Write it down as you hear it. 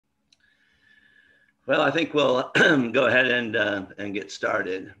Well, I think we'll go ahead and get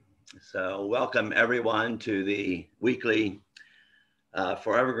started. So welcome everyone to the weekly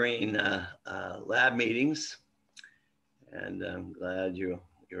Forever Green lab meetings. And I'm glad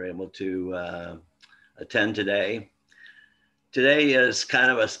you're able to attend today. Today is kind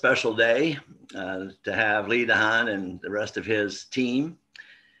of a special day to have Lee DeHaan and the rest of his team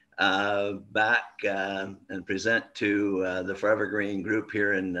back and present to the Forever Green group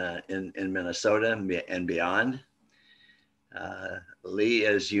here in Minnesota and beyond. Lee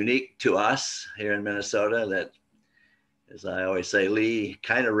is unique to us here in Minnesota. That, as I always say, Lee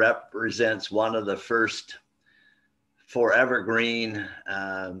kind of represents one of the first Forever Green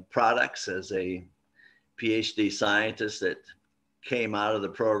products as a PhD scientist that came out of the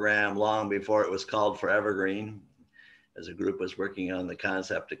program long before it was called Forever Green, as a group was working on the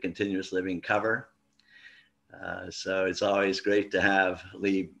concept of continuous living cover. So it's always great to have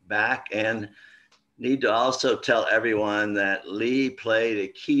Lee back, and need to also tell everyone that Lee played a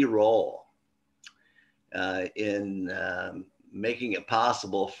key role in making it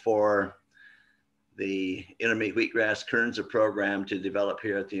possible for the intermediate wheatgrass Kernza program to develop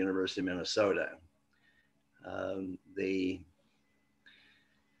here at the University of Minnesota. The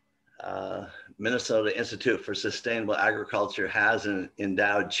Minnesota Institute for Sustainable Agriculture has an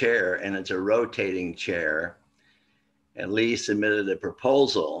endowed chair, and it's a rotating chair. And Lee submitted a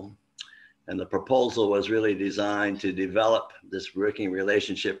proposal, and the proposal was really designed to develop this working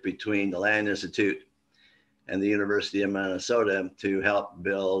relationship between the Land Institute and the University of Minnesota to help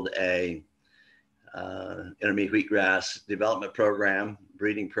build a intermediate wheatgrass development program,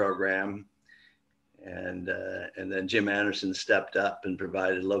 breeding program. And then Jim Anderson stepped up and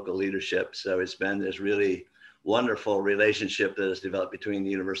provided local leadership. So it's been this really wonderful relationship that has developed between the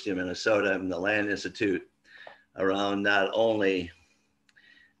University of Minnesota and the Land Institute around not only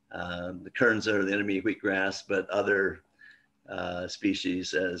the Kernza or the intermediate wheatgrass, but other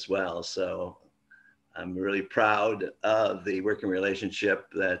species as well. So I'm really proud of the working relationship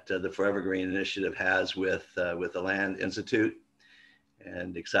that the Forever Green Initiative has with the Land Institute,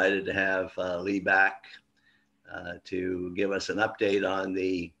 and excited to have Lee back to give us an update on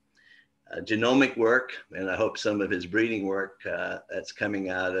the genomic work, and I hope some of his breeding work that's coming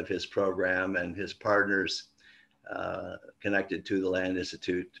out of his program and his partners connected to the Land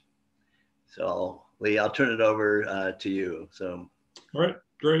Institute. So Lee, I'll turn it over to you. So. All right,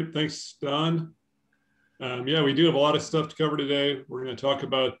 great, thanks, Don. Yeah, we do have a lot of stuff to cover today. We're going to talk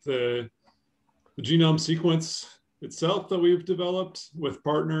about the genome sequence itself that we've developed with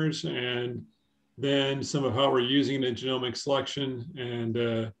partners, and then some of how we're using it in genomic selection.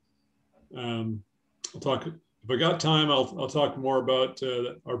 And I'll talk, if I got time, I'll talk more about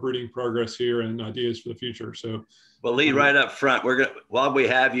our breeding progress here and ideas for the future. So, well, Lee, right up front, we're gonna, while we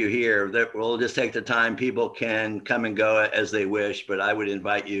have you here, we'll just take the time. People can come and go as they wish, but I would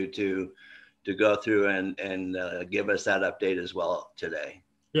invite you to go through and give us that update as well today.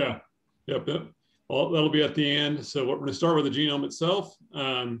 Yeah, yep. Well, that'll be at the end. So we're going to start with the genome itself.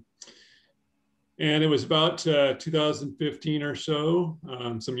 And it was about 2015 or so,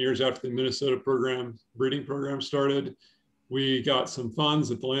 some years after the Minnesota breeding program started. We got some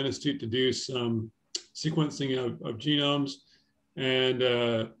funds at the Land Institute to do some sequencing of genomes. And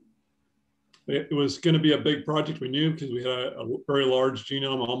it was going to be a big project, we knew, because we had a very large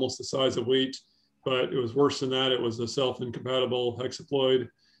genome, almost the size of wheat. But it was worse than that. It was a self-incompatible hexaploid.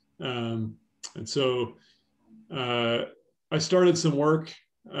 And so I started some work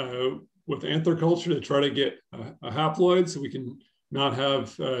with anther culture to try to get a haploid, so we can not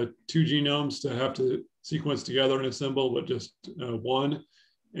have two genomes to have to sequence together and assemble, but just one.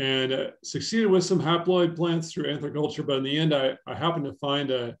 And succeeded with some haploid plants through anther culture. But in the end, I happened to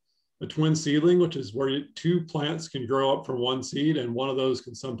find a twin seedling, which is where two plants can grow up from one seed, and one of those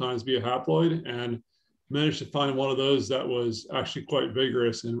can sometimes be a haploid. And managed to find one of those that was actually quite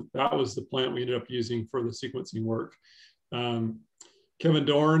vigorous, and that was the plant we ended up using for the sequencing work. Kevin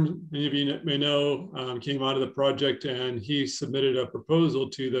Dorn, many of you may know, came out of the project, and he submitted a proposal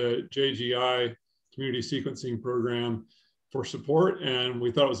to the JGI Community Sequencing Program for support, and we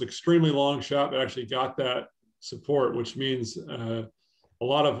thought it was extremely long shot, but actually got that support, which means a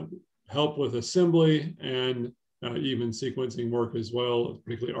lot of help with assembly and even sequencing work as well.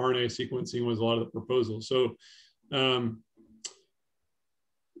 Particularly RNA sequencing was a lot of the proposals. So the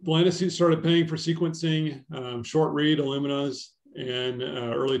Land Institute started paying for sequencing short read Illuminas in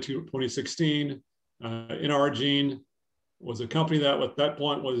early 2016. NRGene was a company that at that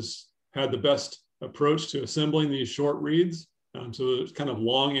point had the best approach to assembling these short reads. So it's kind of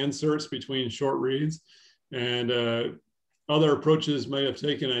long inserts between short reads. And other approaches may have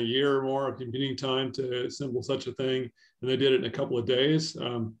taken a year or more of computing time to assemble such a thing, and they did it in a couple of days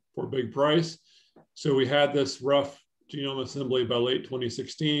for a big price. So we had this rough genome assembly by late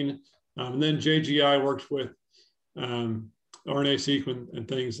 2016. And then JGI worked with RNA-seq and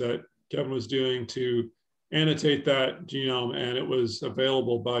things that Kevin was doing to annotate that genome, and it was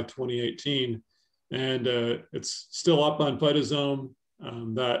available by 2018. And it's still up on Phytosome.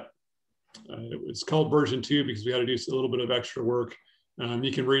 It was called version 2 because we had to do a little bit of extra work.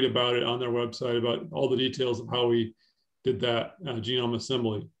 You can read about it on their website, about all the details of how we did that genome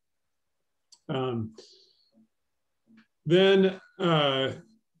assembly. Then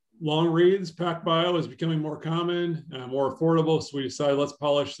long reads, PacBio is becoming more common, more affordable. So we decided, let's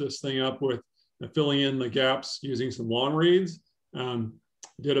polish this thing up with filling in the gaps using some long reads.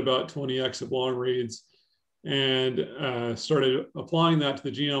 Did about 20x of long reads and started applying that to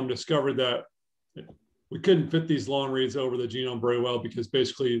the genome, discovered that we couldn't fit these long reads over the genome very well because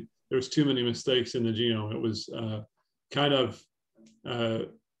basically there was too many mistakes in the genome. It was kind of a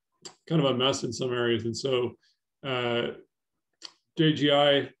mess in some areas. And so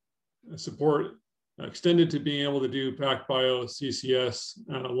JGI support extended to being able to do PacBio CCS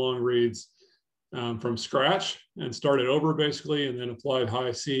long reads from scratch and started over basically, and then applied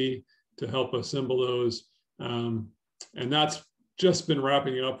Hi-C to help assemble those. And that's just been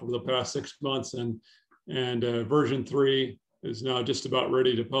wrapping up over the past 6 months, and version 3 is now just about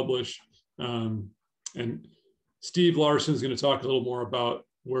ready to publish. And Steve Larson is going to talk a little more about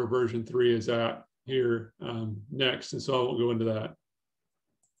where version 3 is at here next, and so I won't go into that.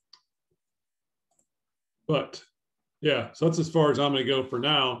 But yeah, so that's as far as I'm going to go for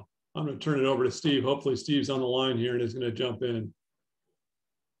now. I'm going to turn it over to Steve. Hopefully Steve's on the line here and is going to jump in.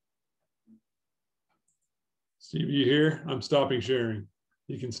 Steve, you here? I'm stopping sharing.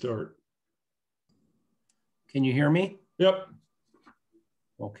 You can start. Can you hear me? Yep.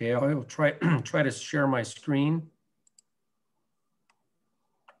 Okay, I will try to share my screen.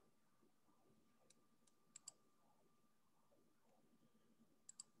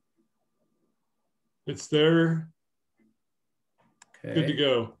 It's there. Okay. Good to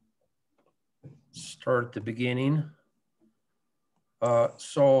go. Start at the beginning.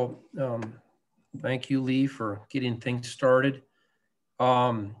 Thank you, Lee, for getting things started.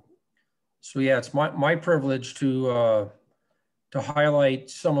 So yeah, it's my privilege to highlight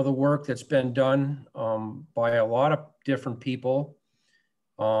some of the work that's been done by a lot of different people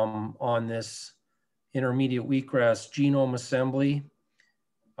on this intermediate wheatgrass genome assembly.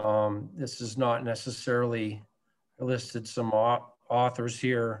 This is not necessarily, I listed some authors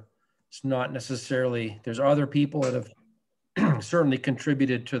here. It's not necessarily, there's other people that have certainly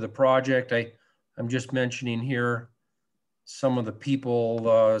contributed to the project. I'm just mentioning here some of the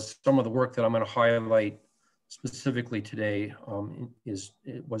people, some of the work that I'm going to highlight specifically today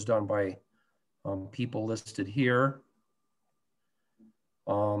it was done by people listed here.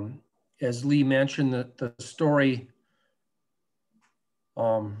 As Lee mentioned, the story,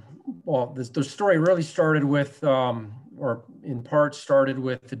 the story really started with, or in part started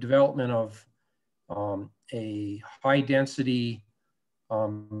with the development of a high density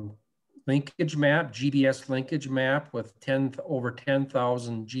linkage map, GBS linkage map with over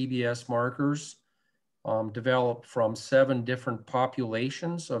 10,000 GBS markers developed from 7 different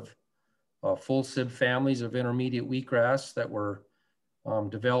populations of full SIB families of intermediate wheatgrass that were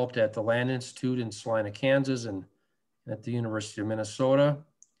developed at the Land Institute in Salina, Kansas, and at the University of Minnesota,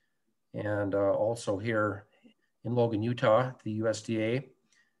 and also here in Logan, Utah, the USDA.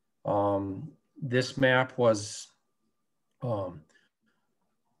 This map was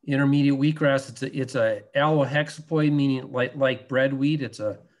intermediate wheatgrass. It's a allohexaploid, meaning like bread wheat. It's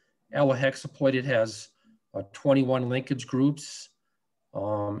a allohexaploid. It has 21 linkage groups,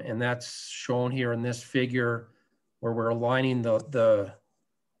 and that's shown here in this figure where we're aligning the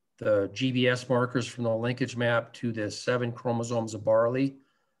GBS markers from the linkage map to the 7 chromosomes of barley.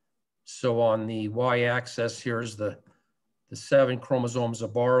 So on the y-axis, here's the 7 chromosomes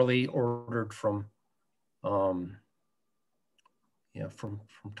of barley ordered from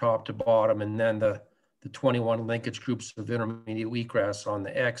top to bottom, and then the 21 linkage groups of intermediate wheatgrass on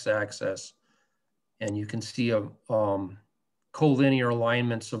the x-axis. And you can see collinear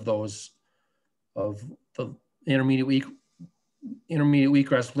alignments of those, of the intermediate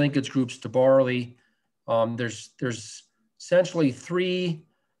wheatgrass linkage groups to barley. There's essentially 3,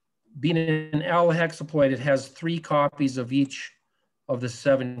 being an allohexaploid, it has 3 copies of each of the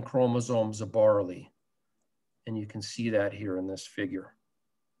 7 chromosomes of barley. And you can see that here in this figure.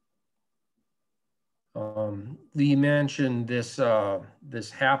 Lee mentioned this, this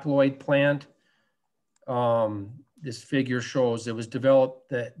haploid plant. this figure shows. It was developed,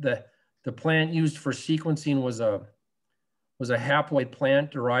 the plant used for sequencing was a haploid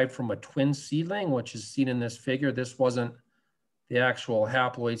plant derived from a twin seedling, which is seen in this figure. This wasn't the actual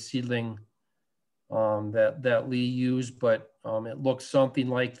haploid seedling that Lee used, but it looks something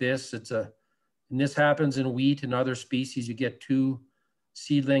like this. And this happens in wheat and other species. You get two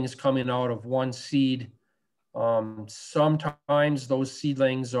seedlings coming out of one seed. Sometimes those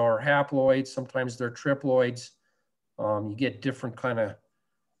seedlings are haploids, sometimes they're triploids. You get different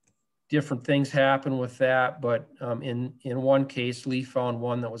things happen with that, but in one case, Lee found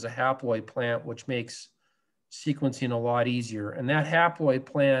one that was a haploid plant, which makes sequencing a lot easier. And that haploid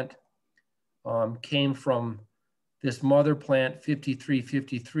plant came from this mother plant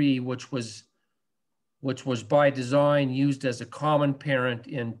 5353, which was by design used as a common parent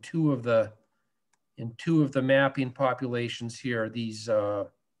in two of the mapping populations here. These two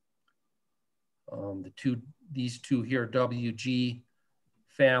here, WG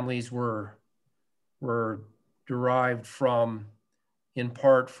families, were derived in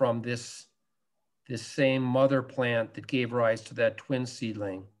part from this same mother plant that gave rise to that twin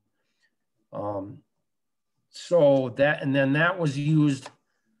seedling. And then that was used.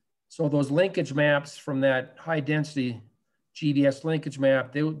 So those linkage maps from that high density GBS linkage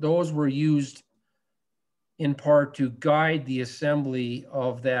map, those were used in part to guide the assembly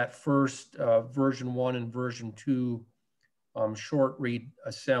of that first version 1 and version 2 short read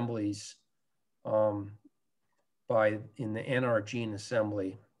assemblies in the NR gene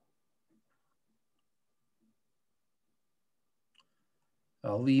assembly.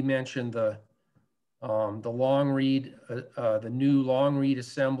 Lee mentioned the long read, the new long read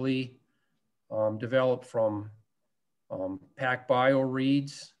assembly developed from PacBio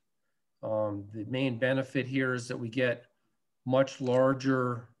reads. The main benefit here is that we get much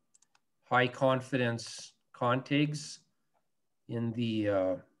larger high confidence contigs in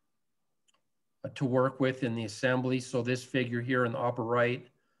the to work with in the assembly. So this figure here in the upper right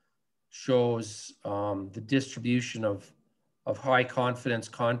shows the distribution of high confidence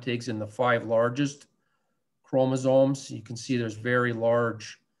contigs in the 5 largest chromosomes. You can see there's very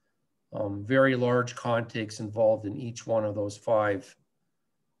large contigs involved in each one of those 5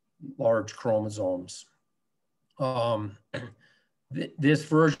 large chromosomes. This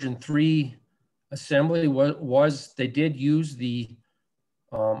version 3 assembly they did use the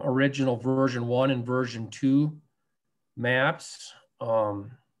original version 1 and version 2 maps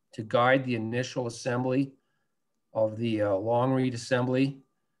to guide the initial assembly of the long read assembly.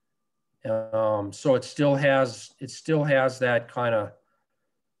 So it still has that kind of,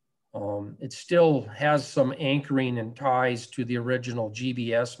 it still has some anchoring and ties to the original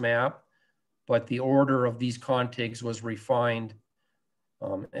GBS map, but the order of these contigs was refined,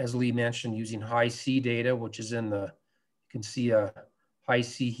 as Lee mentioned, using high C data, which is you can see a high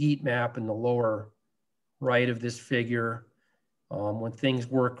C heat map in the lower right of this figure. When things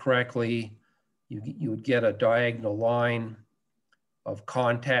work correctly, you would get a diagonal line of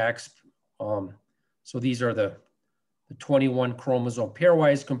contacts. So these are the 21 chromosome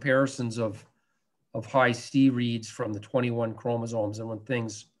pairwise comparisons of high C reads from the 21 chromosomes. And when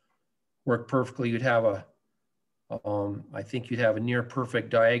things work perfectly, you'd have I think you'd have a near perfect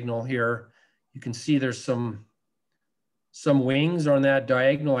diagonal here. You can see there's some wings on that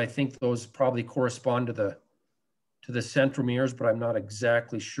diagonal. I think those probably correspond to the centromeres, but I'm not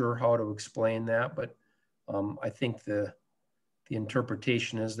exactly sure how to explain that. But I think the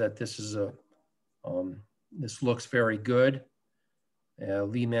interpretation is that this is this looks very good.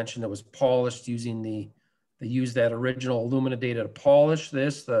 Lee mentioned it was polished using they used that original Illumina data to polish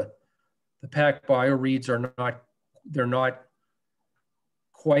this. The PacBio reads they're not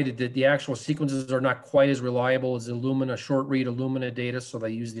quite, the actual sequences are not quite as reliable as Illumina, short read Illumina data. So they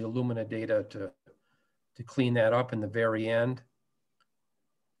use the Illumina data to clean that up in the very end.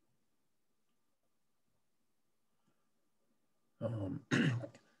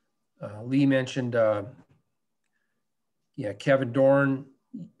 Lee mentioned, Kevin Dorn,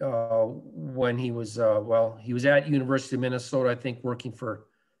 when he was, he was at University of Minnesota, I think, working for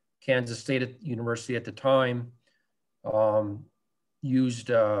Kansas State University at the time, used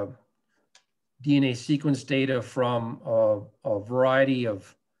DNA sequence data from a variety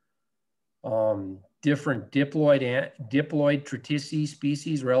of different diploid Tritici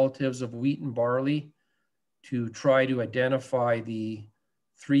species, relatives of wheat and barley, to try to identify the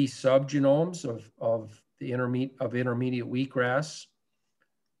 3 subgenomes of intermediate wheatgrass.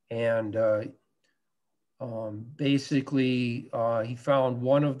 And basically he found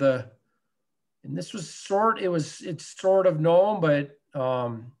one of the, and this was it's sort of known, but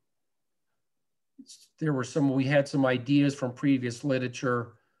we had some ideas from previous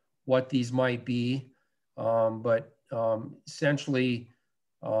literature what these might be, but essentially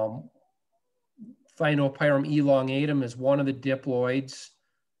Thinopyrum elongatum is one of the diploids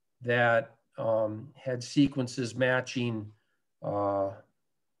that had sequences matching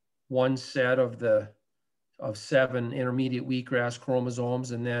one set of 7 intermediate wheatgrass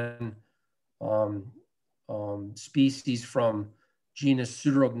chromosomes, and then species from genus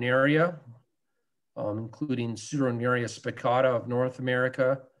Pseudorognaria, including Pseudorognaria spicata of North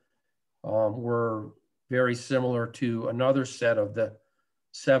America, were very similar to another set of the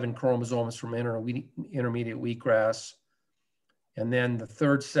 7 chromosomes from intermediate wheatgrass. And then the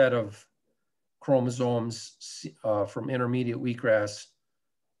third set of chromosomes from intermediate wheatgrass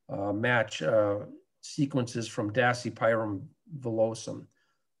match sequences from Dasypyrum villosum.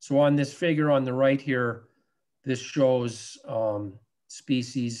 So on this figure on the right here, this shows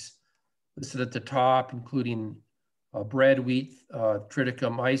species listed at the top, including bread wheat,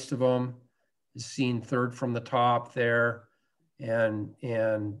 Triticum aestivum is seen third from the top there, and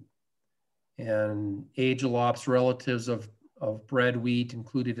Aegilops relatives of bread wheat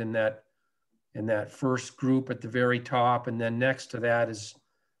included in that first group at the very top, and then next to that is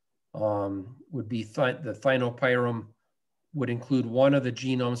would be the Thinopyrum would include one of the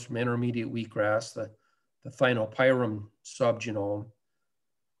genomes from intermediate wheatgrass, the Thinopyrum subgenome.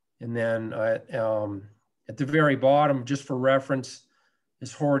 And then at the very bottom, just for reference,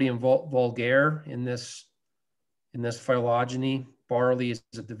 is Hordeum vulgare in this phylogeny. Barley is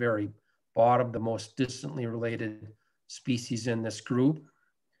at the very bottom, the most distantly related species in this group.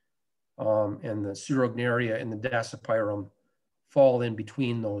 And the Pseudorognaria and the Dasypyrum fall in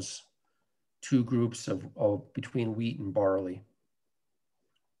between those two groups of between wheat and barley.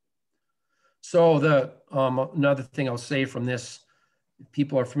 So another thing I'll say from this,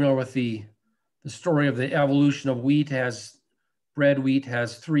 people are familiar with the story of the evolution of wheat. Bread wheat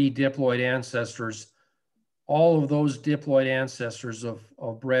has 3 diploid ancestors. All of those diploid ancestors of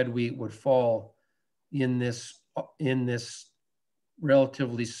bread wheat would fall in this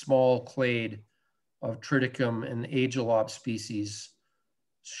relatively small clade of Triticum and Aegilops species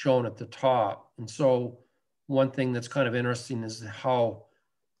shown at the top. And so one thing that's kind of interesting is how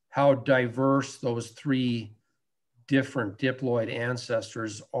diverse those 3 different diploid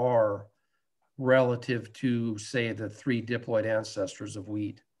ancestors are relative to, say, the 3 diploid ancestors of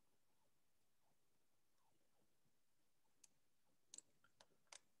wheat.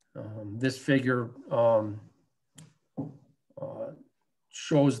 This figure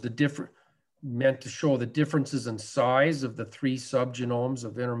shows meant to show the differences in size of the 3 subgenomes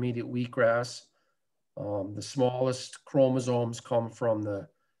of intermediate wheatgrass. The smallest chromosomes come from the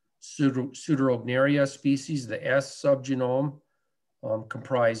Pseudorognaria species, the S subgenome,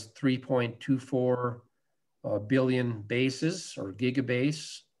 comprised 3.24 billion bases or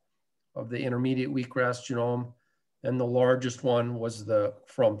gigabase of the intermediate wheatgrass genome. And the largest one was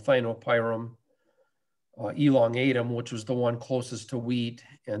from Thinopyrum elongatum, which was the one closest to wheat.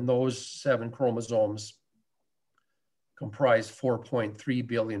 And those 7 chromosomes comprise 4.3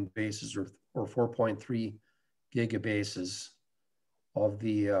 billion bases or 4.3 gigabases of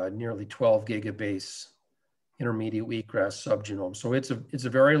the nearly 12 gigabase intermediate wheatgrass subgenome. So it's a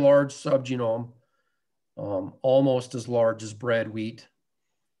very large subgenome, almost as large as bread wheat.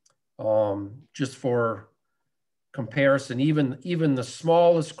 Just for comparison, even the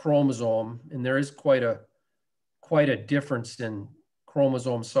smallest chromosome, and there is quite a difference in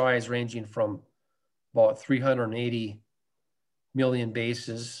chromosome size, ranging from about 380 million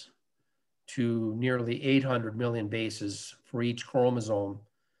bases to nearly 800 million bases for each chromosome.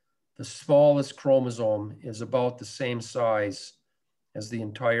 The smallest chromosome is about the same size as the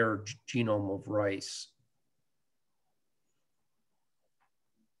entire genome of rice.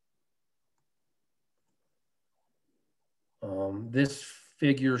 This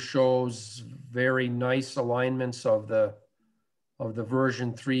figure shows very nice alignments of the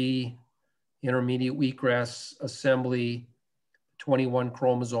version 3 intermediate wheatgrass assembly, 21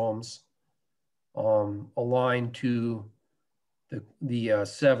 chromosomes aligned to the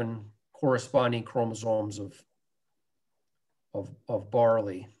 7 corresponding chromosomes of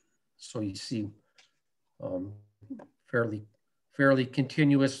barley. So you see fairly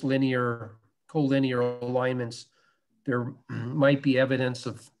continuous collinear alignments. There might be evidence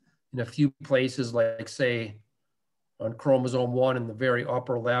in a few places, like say on chromosome 1 in the very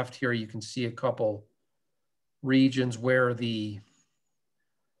upper left here, you can see a couple regions where the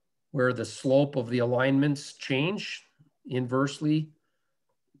slope of the alignments change inversely,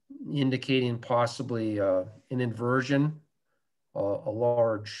 indicating possibly an inversion, a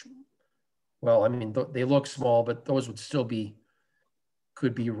large well, I mean, they look small, but those would still be,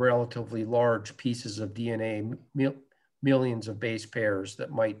 could be relatively large pieces of DNA, millions of base pairs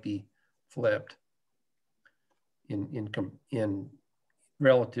that might be flipped in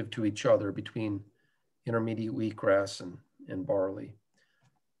relative to each other between intermediate wheatgrass and barley.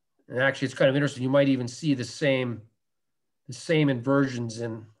 And actually, it's kind of interesting. You might even see the same inversions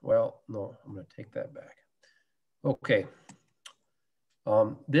in, well, no, I'm going to take that back. Okay.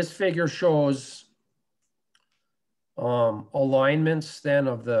 This figure shows alignments then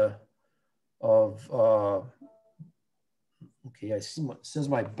okay, I see, it says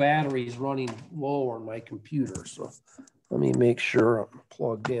my battery is running low on my computer, so let me make sure I'm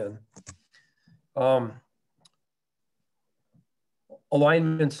plugged in.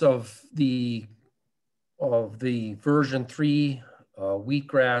 Alignments of the version 3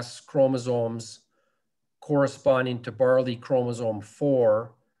 wheatgrass chromosomes corresponding to barley chromosome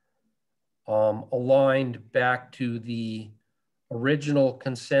 4, aligned back to the original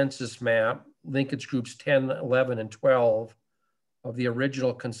consensus map, linkage groups 10, 11, and 12 of the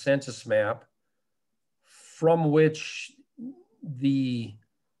original consensus map, from which the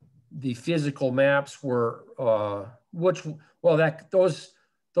physical maps were, those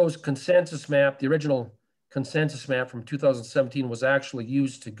consensus map, the original consensus map from 2017 was actually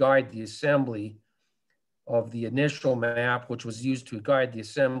used to guide the assembly of the initial map, which was used to guide the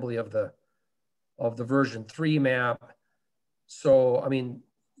assembly of the version 3 map. So, I mean,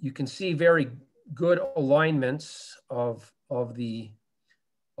 you can see very good alignments of the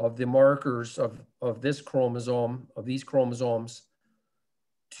markers of this chromosome, of these chromosomes,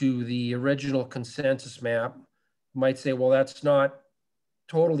 to the original consensus map. You might say, well, that's not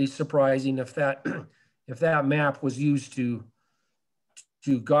totally surprising if that map was used to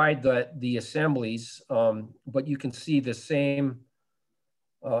guide the assemblies, but you can see the same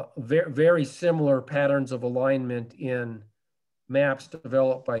very similar patterns of alignment in maps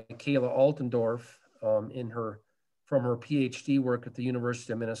developed by Kayla Altendorf from her PhD work at the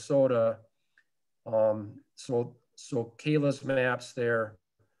University of Minnesota. So Kayla's maps there,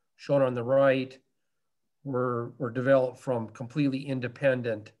 shown on the right, were developed from completely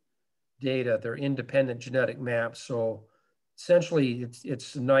independent data. They're independent genetic maps. So essentially,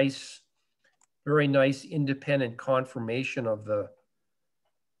 it's a nice, very nice independent confirmation of the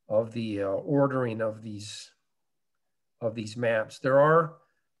ordering of these maps. There are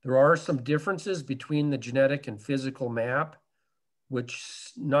some differences between the genetic and physical map,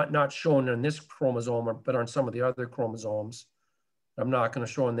 which not shown on this chromosome, but on some of the other chromosomes. I'm not going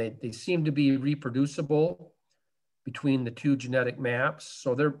to show them. They seem to be reproducible between the two genetic maps.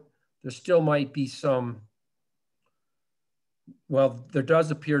 So there still might be some, well, there does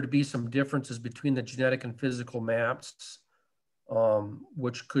appear to be some differences between the genetic and physical maps,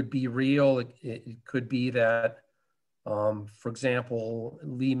 which could be real. It could be that, for example,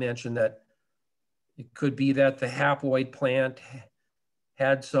 Lee mentioned that it could be that the haploid plant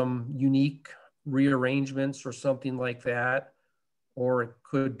had some unique rearrangements or something like that, or it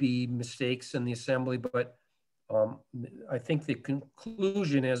could be mistakes in the assembly. But I think the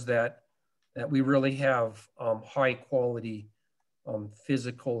conclusion is that we really have high quality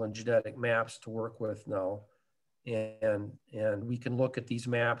physical and genetic maps to work with now. And we can look at these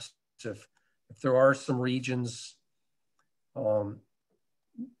maps if there are some regions,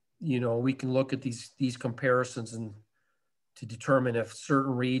 you know, we can look at these comparisons and to determine if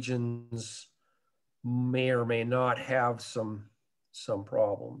certain regions may or may not have some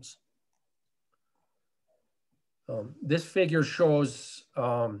problems. This figure shows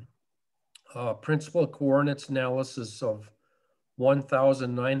principal coordinates analysis of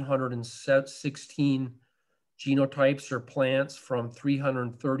 1,916 genotypes or plants from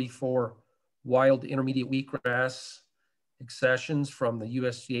 334 wild intermediate wheatgrass accessions from the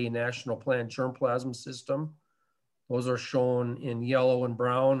USDA National Plant Germplasm System. Those are shown in yellow and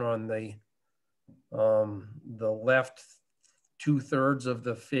brown on the left 2/3 of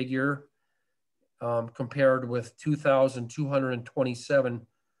the figure, compared with 2,227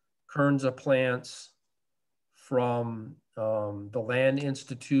 Kernza plants from the Land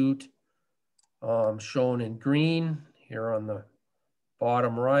Institute, shown in green here on the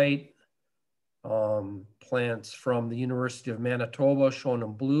bottom right, plants from the University of Manitoba shown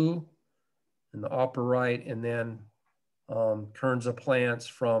in blue in the upper right, and then Kernza plants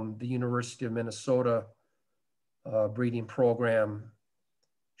from the University of Minnesota breeding program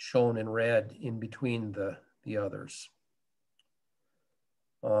shown in red in between the others.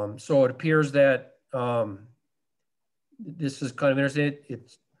 So it appears that this is kind of interesting.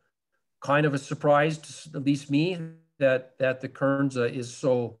 It's kind of a surprise to at least me that the Kernza is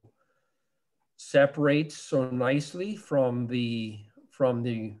so separates so nicely from the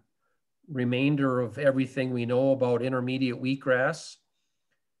remainder of everything we know about intermediate wheatgrass.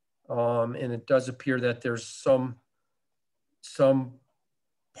 And it does appear that there's some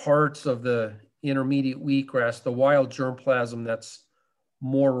parts of the intermediate wheatgrass, the wild germplasm, that's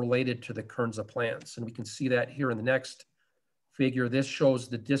more related to the Kernza plants. And we can see that here in the next figure. This shows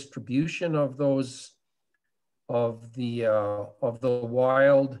the distribution of those, of the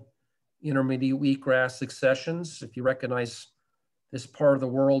wild intermediate wheatgrass successions. If you recognize this part of the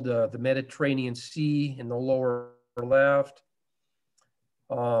world, the Mediterranean Sea in the lower left.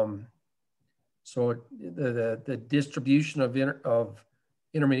 So the distribution of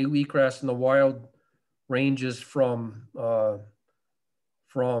intermediate wheatgrass in the wild ranges from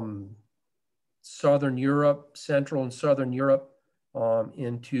Southern Europe, Central and Southern Europe,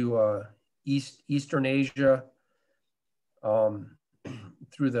 into Eastern Asia,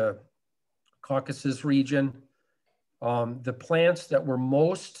 through the Caucasus region. The plants that were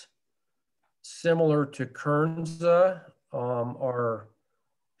most similar to Kernza are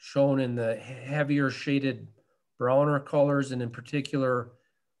shown in the heavier shaded browner colors, and in particular,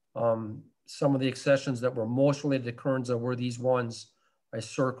 some of the accessions that were most related to Kernza were these ones I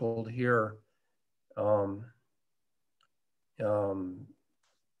circled here.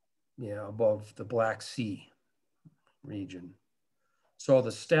 Yeah, above the Black Sea region. So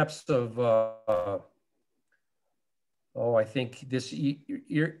the steppes of, I think this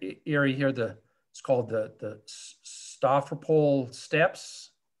area here, it's called the Stavropol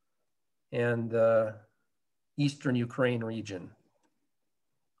steppes and the Eastern Ukraine region.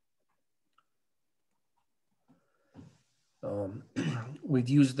 We've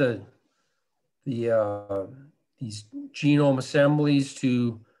used these genome assemblies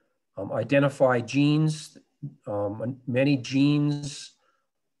to identify genes, many genes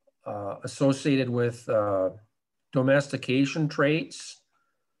associated with domestication traits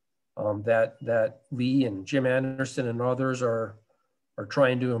that Lee and Jim Anderson and others are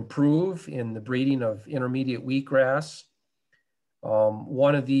trying to improve in the breeding of intermediate wheatgrass.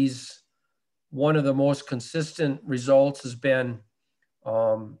 One of the most consistent results has been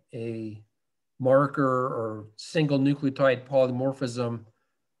a marker or single nucleotide polymorphism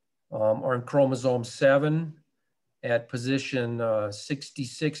on chromosome 7 at position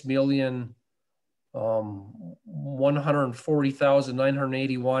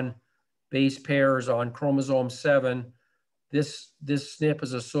 66,140,981 base pairs on chromosome 7. This SNP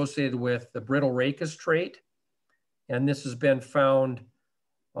is associated with the brittle rachis trait, and this has been found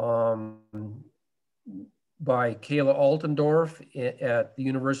by Kayla Altendorf at the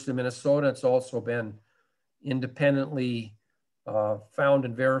University of Minnesota. It's also been independently found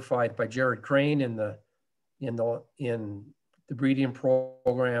and verified by Jared Crane in the breeding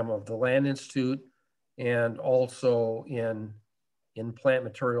program of the Land Institute, and also in plant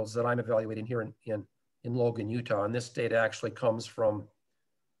materials that I'm evaluating here in Logan, Utah. And this data actually comes from,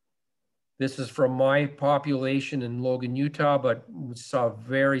 this is from my population in Logan, Utah, but we saw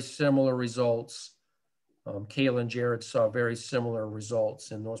very similar results. Kayla and Jared saw very similar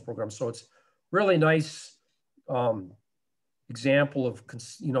results in those programs. So it's really nice example of,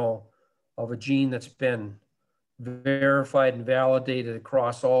 of a gene that's been verified and validated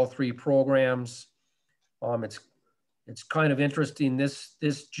across all 3 programs. It's kind of interesting.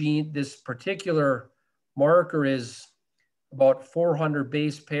 This gene, this particular marker is about 400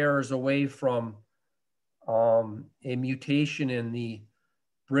 base pairs away from a mutation in the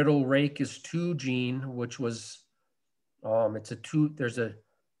brittle rachis 2 gene, which was there's a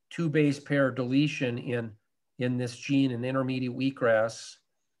 2 base pair deletion in this gene in intermediate wheatgrass,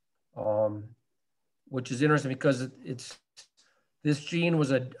 which is interesting because this gene was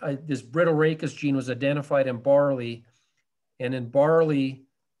this brittle rachis gene was identified in barley, and in barley,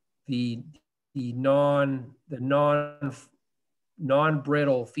 the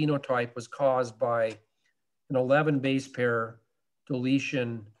non-brittle phenotype was caused by an 11 base pair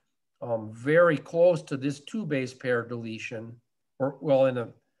deletion, very close to this 2 base pair deletion, or well, in a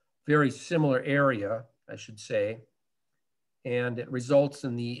very similar area, I should say. And it results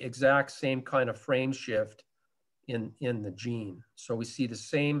in the exact same kind of frame shift in the gene. So we see the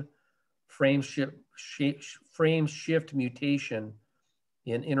same frame shift mutation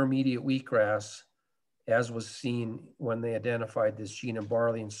in intermediate wheatgrass as was seen when they identified this gene in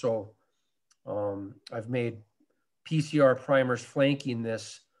barley. And so I've made PCR primers flanking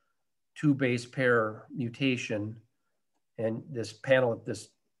this 2 base pair mutation, and this panel at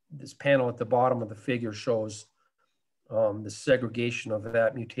the bottom of the figure shows the segregation of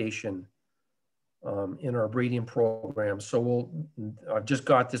that mutation in our breeding program. So I've just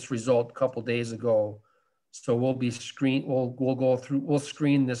got this result a couple days ago. So we'll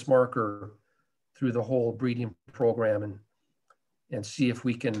screen this marker through the whole breeding program and see if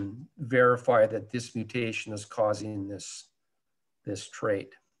we can verify that this mutation is causing this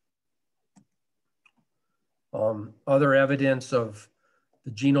trait. Other evidence of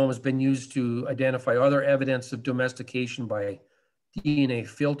the genome has been used to identify other evidence of domestication by DNA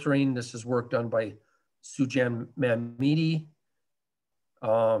filtering. This is work done by Sujan Mamidi,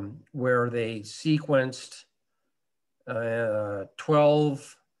 where they sequenced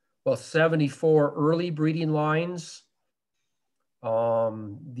 74 early breeding lines.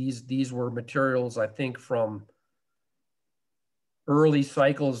 These were materials, I think, from early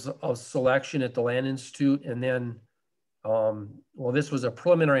cycles of selection at the Land Institute. And then, well, this was a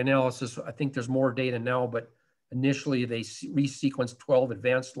preliminary analysis. I think there's more data now, but initially they resequenced 12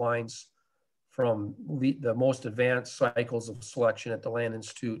 advanced lines from the most advanced cycles of selection at the Land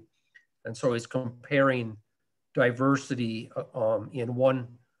Institute. And so he's comparing diversity in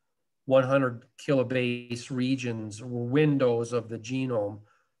 100 kilobase regions, windows of the genome,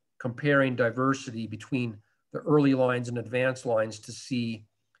 comparing diversity between the early lines and advanced lines to see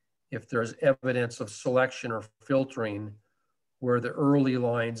if there's evidence of selection or filtering where the early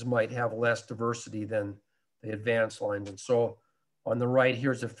lines might have less diversity than the advanced lines. And so on the right,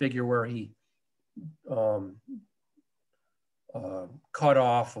 here's a figure where he cut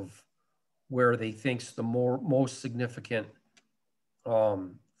off of where they thinks the most significant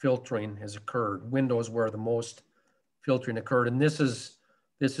filtering has occurred, windows where the most filtering occurred. And this is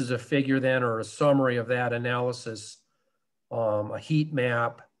a figure then, or a summary of that analysis, a heat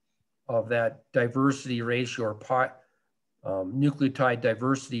map of that diversity ratio or nucleotide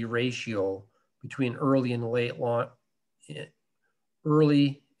diversity ratio between early and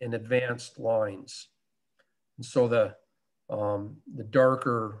early and advanced lines. And so the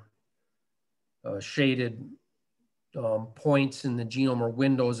darker shaded points in the genome or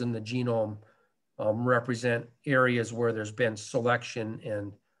windows in the genome represent areas where there's been selection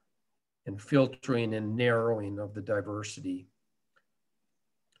and filtering and narrowing of the diversity.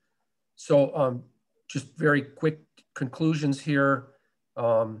 So just very quick conclusions here.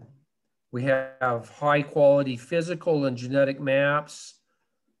 We have high quality physical and genetic maps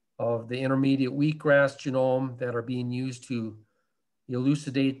of the intermediate wheatgrass genome that are being used to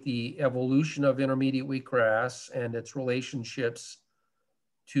elucidate the evolution of intermediate wheatgrass and its relationships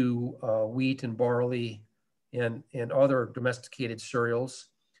to wheat and barley and other domesticated cereals.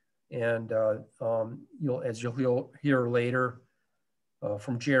 And as you'll hear later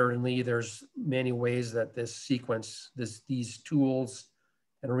from Jared and Lee, there's many ways that this sequence, these tools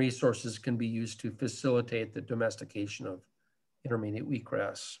and resources can be used to facilitate the domestication of intermediate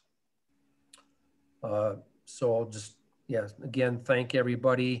wheatgrass. So I'll just, again, thank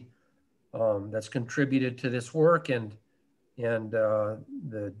everybody that's contributed to this work and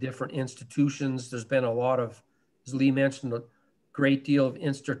the different institutions. There's been a lot of, as Lee mentioned, a great deal of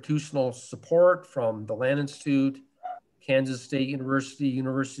institutional support from the Land Institute, Kansas State University,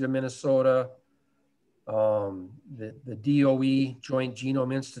 University of Minnesota, the DOE, Joint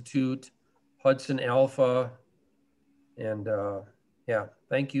Genome Institute, Hudson Alpha, and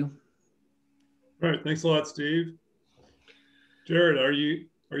thank you. All right, thanks a lot, Steve. Jared, are you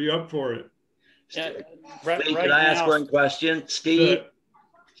up for it? Yeah, can I ask one question? Steve,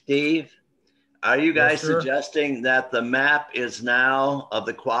 are you guys suggesting that the map is now of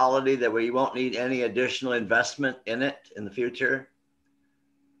the quality that we won't need any additional investment in it in the future?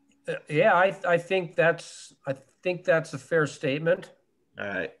 Yeah, I think that's a fair statement. All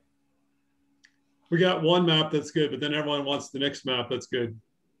right. We got one map that's good, but then everyone wants the next map that's good.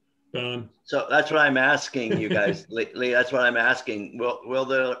 Don. So that's what I'm asking you guys, Lee. That's what I'm asking.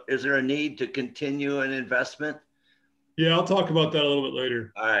 Is there a need to continue an investment? Yeah, I'll talk about that a little bit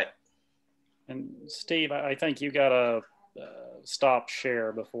later. All right. And Steve, I think you got to stop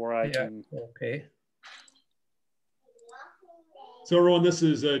share before I can. Okay. So everyone, this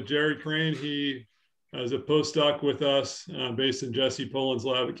is Jared Crane. He is a postdoc with us based in Jesse Poland's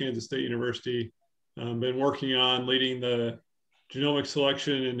lab at Kansas State University. Been working on leading the genomic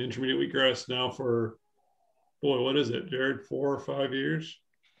selection in intermediate wheatgrass now for, boy, what is it, Jared, 4 or 5 years?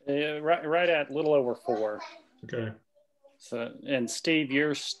 Right at a little over 4. Okay. So, and Steve,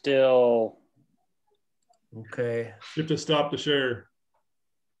 you're still. Okay. You have to stop the share.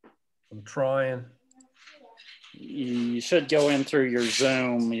 I'm trying. You should go in through your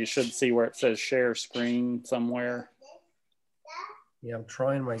Zoom. You should see where it says share screen somewhere. Yeah, I'm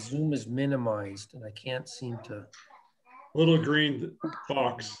trying. My Zoom is minimized and I can't seem to. Little green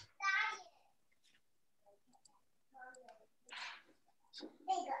box.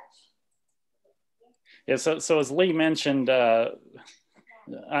 Yeah, so as Lee mentioned,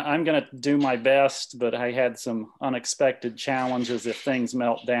 I'm going to do my best, but I had some unexpected challenges. If things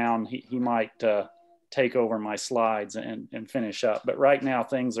melt down, he might take over my slides and finish up. But right now,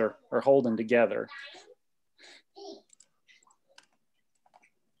 things are holding together.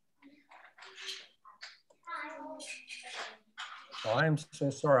 Well, I'm so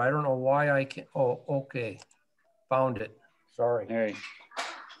sorry. I don't know why I can't. Oh, okay. Found it. Sorry. Hey.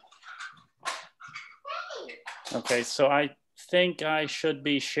 Okay, so I think I should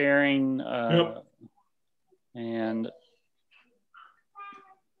be sharing Yep. and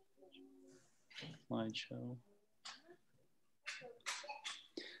slideshow.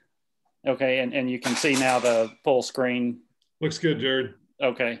 Okay, and you can see now the full screen. Looks good, Jared.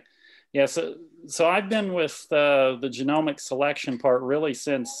 Okay. Yeah, so I've been with the genomic selection part really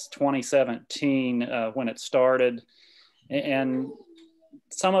since 2017 when it started. And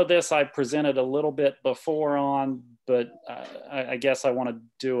some of this I presented a little bit before on, but I guess I want to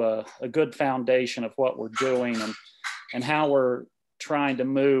do a good foundation of what we're doing and how we're trying to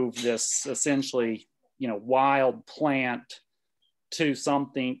move this essentially, wild plant to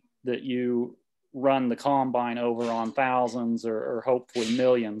something that you run the combine over on thousands or hopefully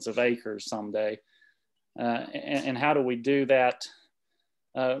millions of acres someday. And how do we do that?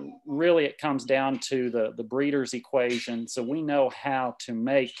 Really, it comes down to the breeder's equation. So we know how to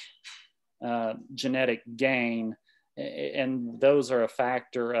make genetic gain, and those are a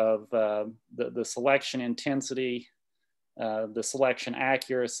factor of the selection intensity, the selection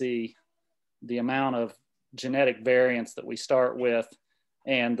accuracy, the amount of genetic variance that we start with,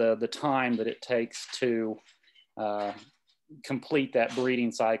 and the time that it takes to complete that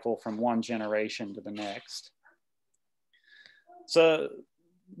breeding cycle from one generation to the next. So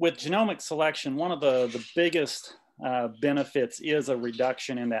with genomic selection, one of the biggest benefits is a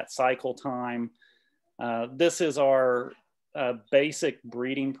reduction in that cycle time. This is our basic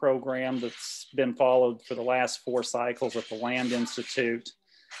breeding program that's been followed for the last 4 cycles at the Land Institute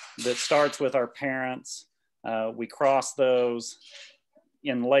that starts with our parents. We cross those.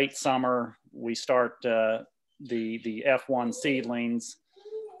 In late summer, we start the F1 seedlings,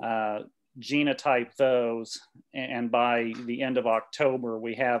 genotype those, and by the end of October,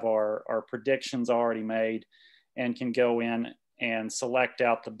 we have our predictions already made and can go in and select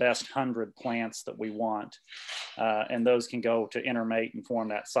out the best 100 plants that we want. And those can go to intermate and form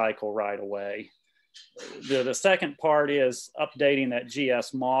that cycle right away. The second part is updating that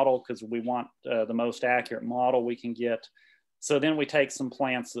GS model because we want the most accurate model we can get. So then we take some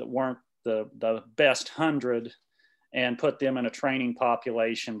plants that weren't the best 100 and put them in a training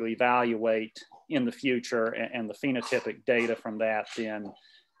population to evaluate in the future, and the phenotypic data from that then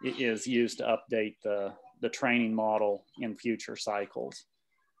is used to update the training model in future cycles.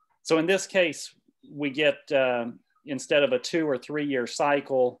 So in this case, we get, instead of a 2 or 3 year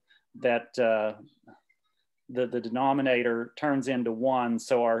cycle, that the denominator turns into 1.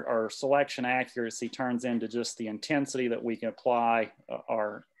 So our selection accuracy turns into just the intensity that we can apply,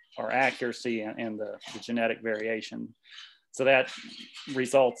 our accuracy and the genetic variation. So that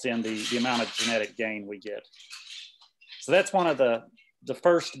results in the amount of genetic gain we get. So that's one of the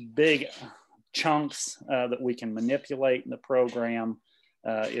first big chunks that we can manipulate in the program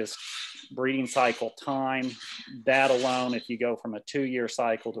is breeding cycle time. That alone, if you go from a 2 year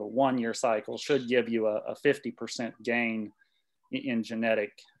cycle to a 1 year cycle, should give you a 50% gain in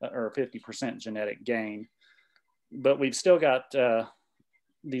genetic, or 50% genetic gain. But we've still got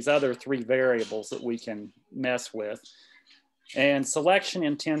these other 3 variables that we can mess with. And selection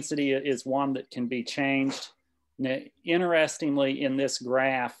intensity is one that can be changed. Now, interestingly, in this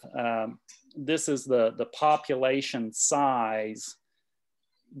graph, this is the population size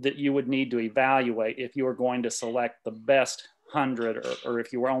that you would need to evaluate if you were going to select the best 100, or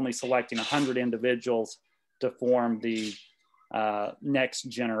if you were only selecting 100 individuals to form the next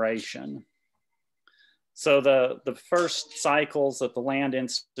generation. So the first cycles at the Land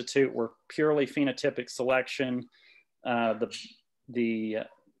Institute were purely phenotypic selection. The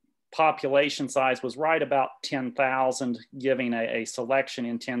population size was right about 10,000, giving a selection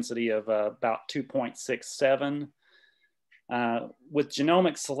intensity of about 2.67. With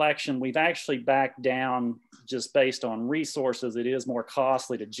genomic selection, we've actually backed down just based on resources. It is more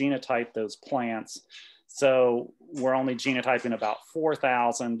costly to genotype those plants. So we're only genotyping about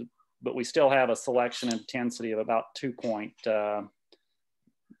 4,000, but we still have a selection intensity of about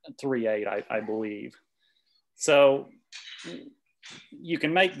 2.38, I believe. So you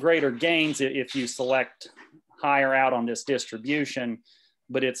can make greater gains if you select higher out on this distribution,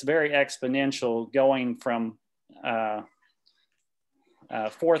 but it's very exponential going from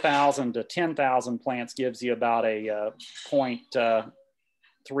 4,000 to 10,000 plants gives you about a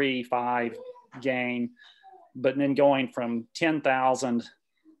 0.35 gain, but then going from 10,000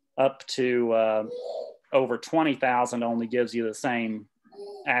 up to over 20,000 only gives you the same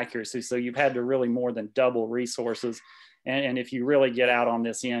accuracy. So you've had to really more than double resources. And if you really get out on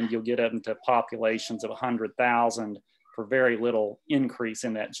this end, you'll get up into populations of 100,000 for very little increase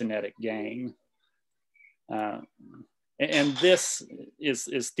in that genetic gain. And this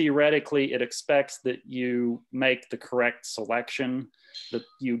is theoretically, it expects that you make the correct selection, that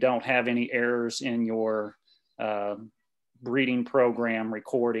you don't have any errors in your breeding program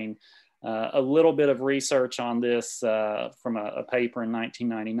recording. A little bit of research on this from a paper in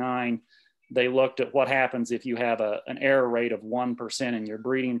 1999. They looked at what happens if you have an error rate of 1% in your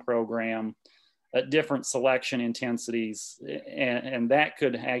breeding program at different selection intensities, and that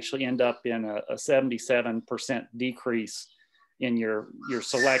could actually end up in a 77% decrease in your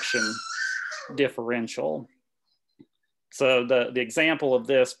selection differential. So the example of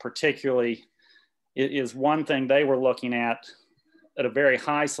this particularly is one thing they were looking at a very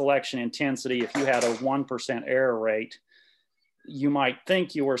high selection intensity. If you had a 1% error rate, you might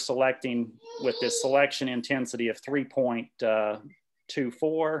think you were selecting with this selection intensity of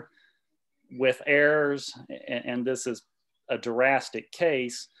 3.24 with errors, and this is a drastic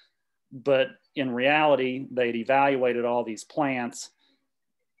case, but in reality, they'd evaluated all these plants.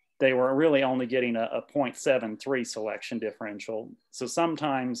 They were really only getting a 0.73 selection differential. So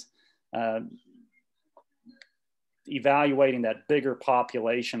sometimes evaluating that bigger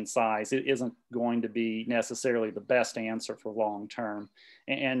population size, it isn't going to be necessarily the best answer for long term.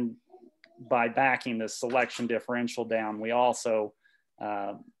 And by backing this selection differential down, we also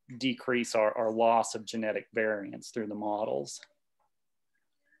decrease our loss of genetic variance through the models.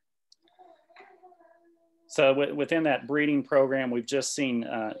 So within that breeding program, we've just seen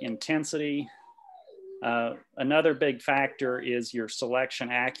intensity. Another big factor is your selection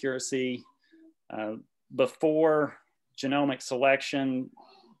accuracy. Before genomic selection,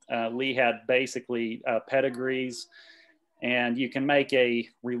 Lee had basically pedigrees, and you can make a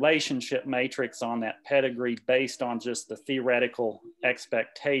relationship matrix on that pedigree based on just the theoretical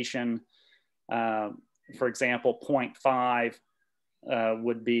expectation. For example, 0.5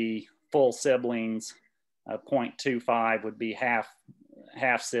 would be full siblings, 0.25 would be half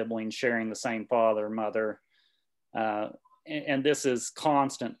siblings sharing the same father or mother. And this is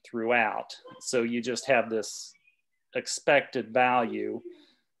constant throughout. So you just have this expected value.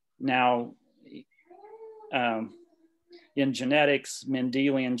 Now, in genetics,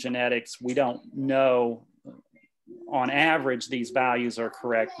 Mendelian genetics, we don't know on average these values are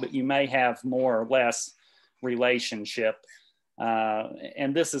correct, but you may have more or less relationship.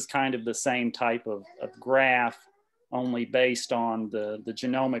 And this is kind of the same type of graph, only based on the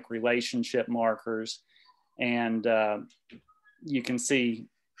genomic relationship markers. And you can see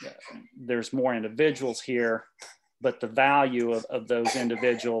there's more individuals here, but the value of those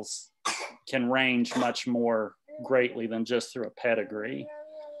individuals can range much more greatly than just through a pedigree.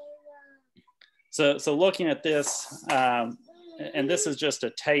 So looking at this, and this is just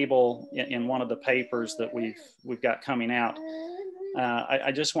a table in one of the papers that we've got coming out.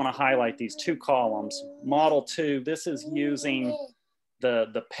 I just want to highlight these two columns. Model 2, this is using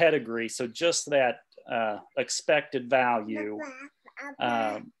the pedigree, so just that expected value,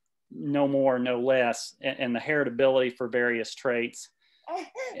 no more, no less, and the heritability for various traits.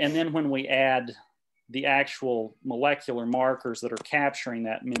 And then when we add the actual molecular markers that are capturing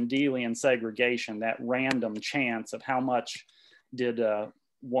that Mendelian segregation, that random chance of how much did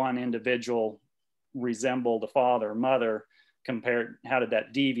one individual resemble the father or mother compared, how did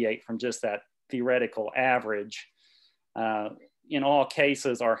that deviate from just that theoretical average? In all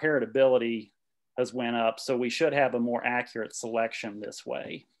cases, our heritability has went up, so we should have a more accurate selection this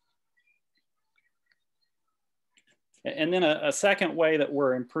way. And then a second way that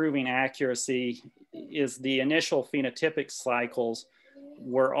we're improving accuracy is the initial phenotypic cycles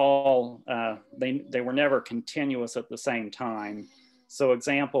were all, they were never continuous at the same time. So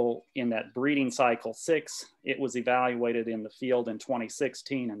example, in that breeding cycle 6, it was evaluated in the field in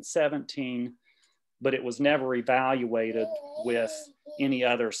 2016 and 17, but it was never evaluated with any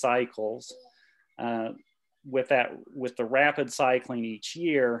other cycles. With the rapid cycling each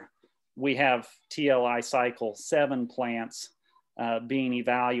year, we have TLI cycle 7 plants being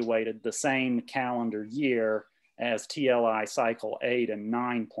evaluated the same calendar year as TLI cycle 8 and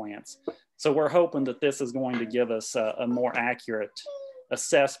 9 plants. So we're hoping that this is going to give us a more accurate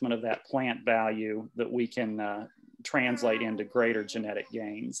assessment of that plant value that we can translate into greater genetic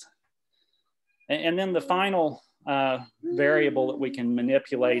gains. And then the final variable that we can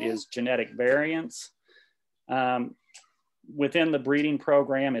manipulate is genetic variance. Within the breeding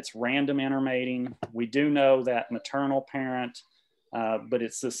program, it's random intermating. We do know that maternal parent, but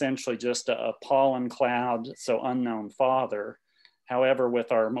it's essentially just a pollen cloud, so unknown father. However,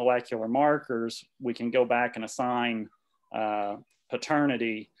 with our molecular markers, we can go back and assign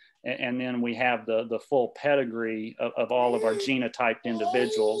paternity, and then we have the full pedigree of all of our genotyped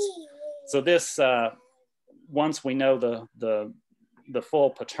individuals. So this, once we know the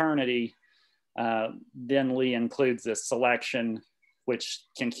full paternity, then Lee includes this selection, which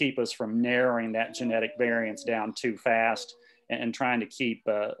can keep us from narrowing that genetic variance down too fast and trying to keep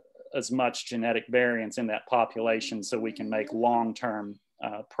as much genetic variance in that population so we can make long-term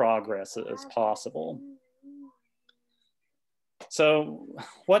progress as possible. So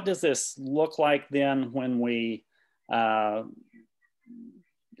what does this look like then when we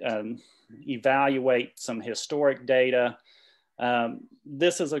evaluate some historic data?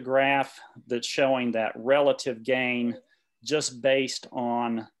 This is a graph that's showing that relative gain just based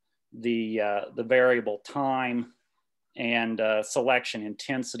on the variable time and selection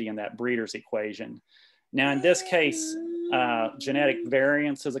intensity in that breeder's equation. Now in this case, genetic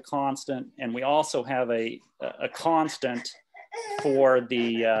variance is a constant, and we also have a constant for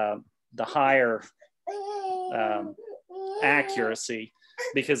the higher accuracy,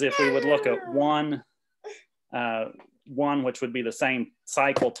 because if we would look at one which would be the same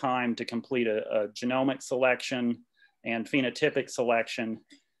cycle time to complete a genomic selection and phenotypic selection,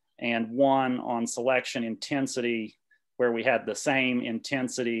 and one on selection intensity, where we had the same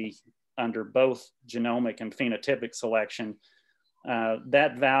intensity under both genomic and phenotypic selection,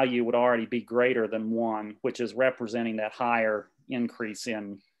 that value would already be greater than 1, which is representing that higher increase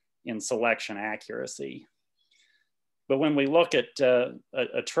in selection accuracy. But when we look at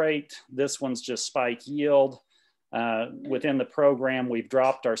a trait, this one's just spike yield. Within the program, we've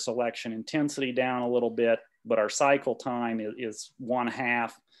dropped our selection intensity down a little bit, but our cycle time is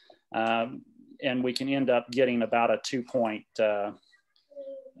 1/2. And we can end up getting about a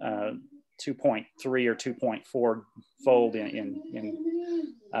 2.3 or 2.4 fold in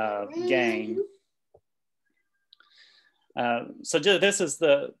gain. So this is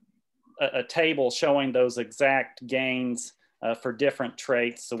a table showing those exact gains for different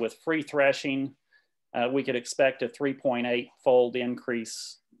traits. So with free threshing, we could expect a 3.8 fold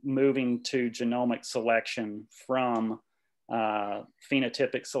increase moving to genomic selection from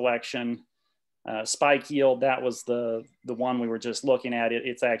phenotypic selection. Spike yield, that was the one we were just looking at.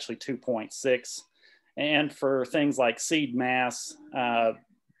 It's actually 2.6. And for things like seed mass,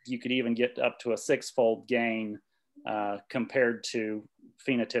 you could even get up to a 6-fold gain compared to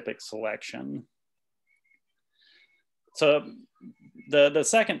phenotypic selection. So the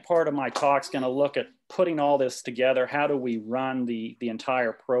second part of my talk is going to look at putting all this together. How do we run the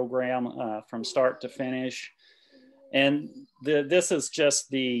entire program from start to finish? And this is just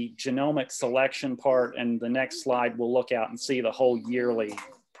the genomic selection part, and the next slide we'll look out and see the whole yearly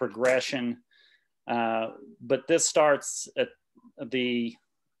progression. But this starts at the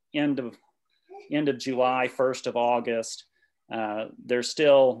end of July, 1st of August. There's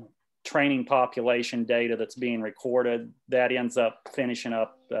still training population data that's being recorded. That ends up finishing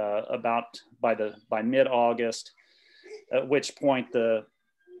up about by mid-August, at which point the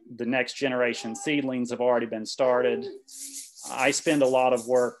next generation seedlings have already been started. I spend a lot of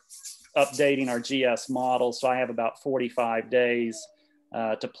work updating our GS model, so I have about 45 days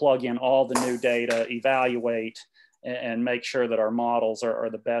to plug in all the new data, evaluate, and make sure that our models are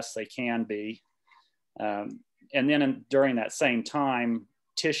the best they can be. And then during that same time,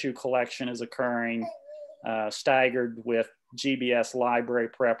 tissue collection is occurring, staggered with GBS library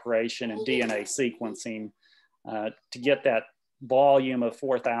preparation and DNA sequencing. To get that volume of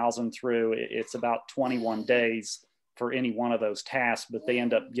 4,000 through, it's about 21 days for any one of those tasks, but they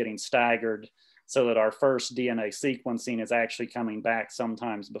end up getting staggered so that our first DNA sequencing is actually coming back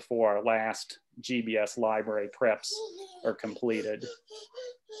sometimes before our last GBS library preps are completed.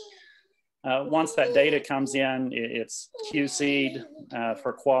 Once that data comes in, it's QC'd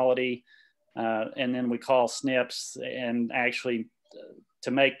for quality, and then we call SNPs, and actually to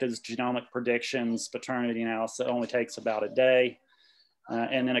make those genomic predictions, paternity analysis, it only takes about a day.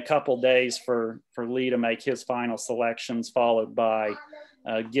 And then a couple days for Lee to make his final selections, followed by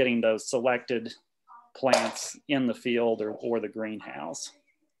getting those selected plants in the field or the greenhouse.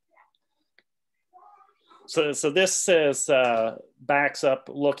 So this is backs up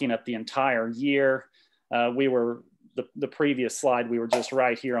looking at the entire year. We were, the previous slide, we were just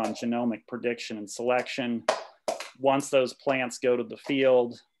right here on genomic prediction and selection. Once those plants go to the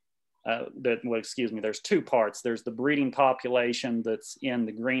field, well, excuse me, there's two parts. There's the breeding population that's in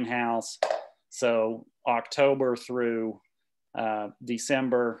the greenhouse. So October through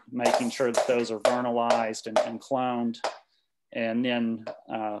December, making sure that those are vernalized and cloned. And then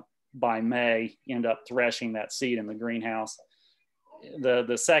by May, end up threshing that seed in the greenhouse.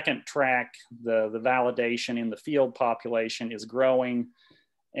 The second track, the validation in the field population is growing.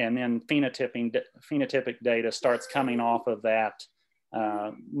 And then phenotypic data starts coming off of that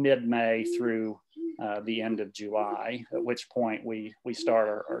mid-May through the end of July, at which point we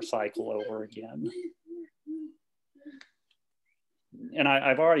start our cycle over again. And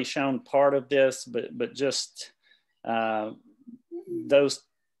I've already shown part of this, but just those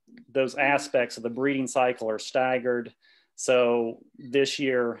aspects of the breeding cycle are staggered. So this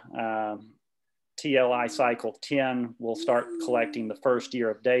year, TLI cycle 10 will start collecting the first year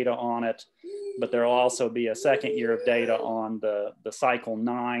of data on it, but there'll also be a second year of data on the cycle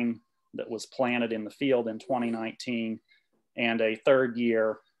 9 that was planted in the field in 2019, and a third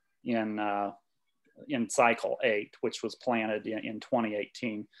year in cycle 8, which was planted in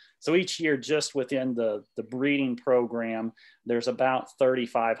 2018. So each year, just within the breeding program, there's about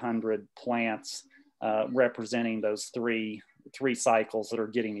 3,500 plants representing those three cycles that are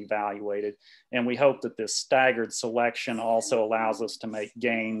getting evaluated. And we hope that this staggered selection also allows us to make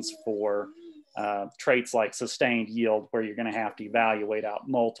gains for traits like sustained yield, where you're going to have to evaluate out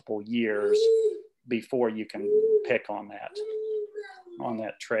multiple years before you can pick on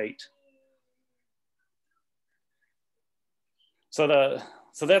that trait. So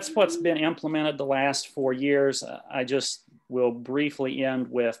that's what's been implemented the last 4 years. I just will briefly end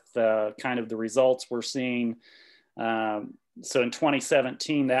with kind of the results we're seeing. So in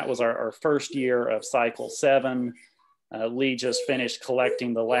 2017, that was our first year of cycle 7. Lee just finished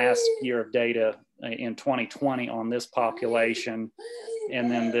collecting the last year of data in 2020 on this population.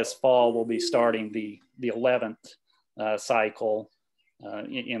 And then this fall, we'll be starting the 11th cycle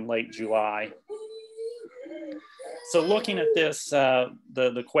in late July. So looking at this,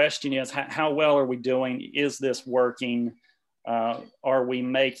 the question is, how well are we doing? Is this working? Are we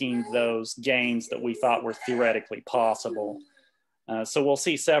making those gains that we thought were theoretically possible? So we'll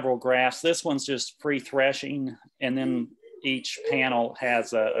see several graphs. This one's just free threshing, and then each panel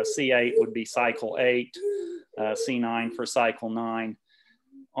has a C8 would be cycle 8, C9 for cycle 9.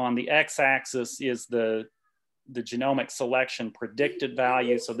 On the x-axis is the genomic selection predicted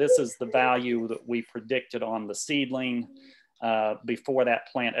value. So this is the value that we predicted on the seedling before that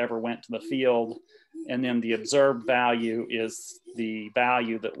plant ever went to the field. And then the observed value is the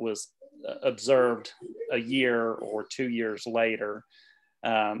value that was observed a year or 2 years later.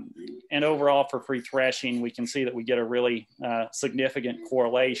 And overall for free threshing, we can see that we get a really significant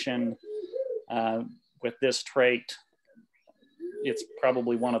correlation with this trait. It's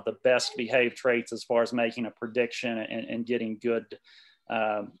probably one of the best behaved traits as far as making a prediction and getting good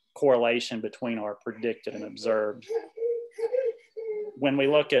correlation between our predicted and observed. When we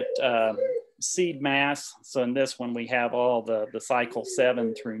look at seed mass, so in this one we have all the cycle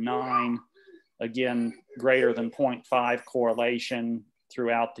 7 through 9, again greater than 0.5 correlation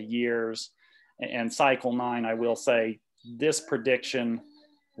throughout the years. And cycle 9, I will say this prediction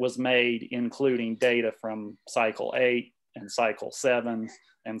was made including data from cycle 8 and cycle 7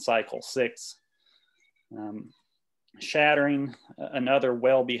 and cycle 6. Shattering, another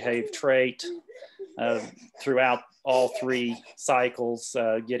well-behaved trait throughout all 3 cycles,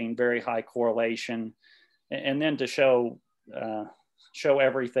 getting very high correlation. And then to show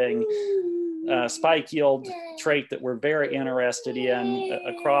everything, spike yield trait that we're very interested in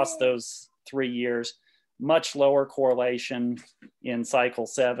across those 3 years, much lower correlation in cycle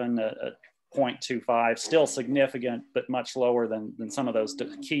 7, 0.25, still significant, but much lower than some of those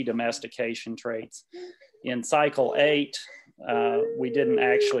key domestication traits. In cycle 8, we didn't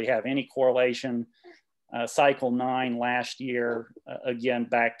actually have any correlation. Cycle 9 last year, again,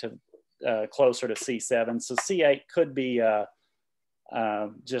 back to closer to C7. So C8 could be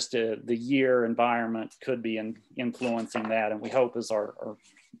just the year environment could be influencing that. And we hope as our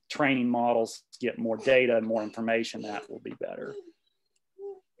training models get more data and more information, that will be better.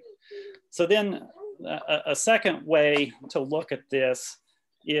 So then a second way to look at this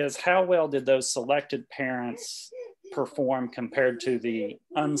is how well did those selected parents perform compared to the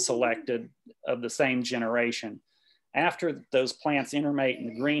unselected of the same generation. After those plants intermate in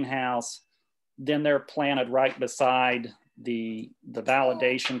the greenhouse, then they're planted right beside the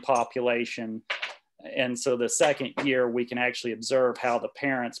validation population. And so the second year, we can actually observe how the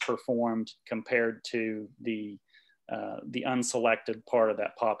parents performed compared to the unselected part of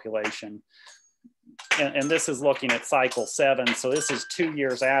that population. and this is looking at cycle 7. So this is 2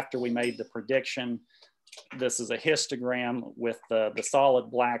 years after we made the prediction. This is a histogram with the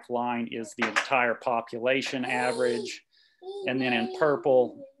solid black line is the entire population average. And then in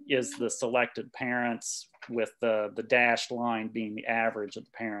purple is the selected parents, with the dashed line being the average of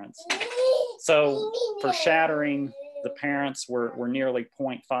the parents. So for shattering, the parents were nearly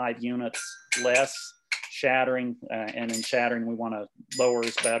 0.5 units less shattering, and in shattering we want to lower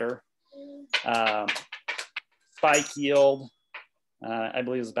is better. Spike yield, I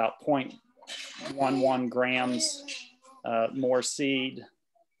believe, is about 0.11 grams more seed.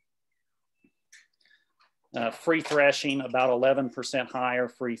 Free threshing, about 11% higher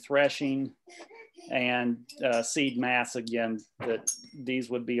free threshing. And seed mass, again, that these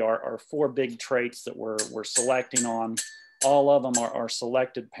would be our 4 big traits that we're selecting on. All of them are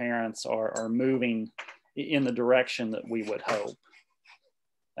selected parents are moving in the direction that we would hope.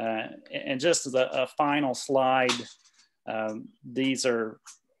 And just as a final slide, these are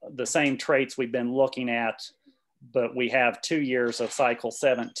the same traits we've been looking at, but we have 2 years of cycle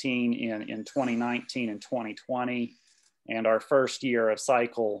 17 in 2019 and 2020, and our first year of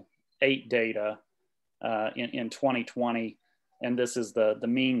cycle 8 data in 2020. And this is the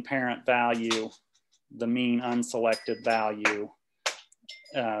mean parent value, the mean unselected value,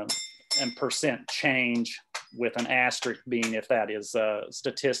 and percent change, with an asterisk being if that is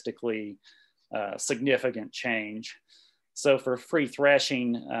statistically significant change. So for free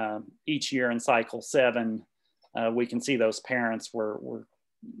threshing, each year in cycle 7, we can see those parents were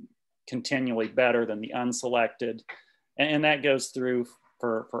continually better than the unselected. And that goes through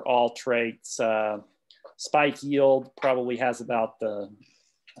for all traits. Spike yield probably has about the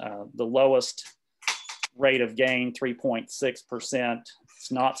lowest rate of gain, 3.6%.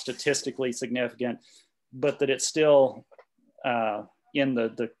 It's not statistically significant, but that it's still in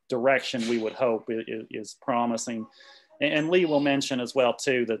the direction we would hope is promising. And Lee will mention as well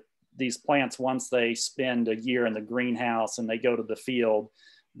too that these plants, once they spend a year in the greenhouse and they go to the field,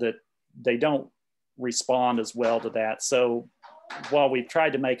 that they don't respond as well to that. So while we've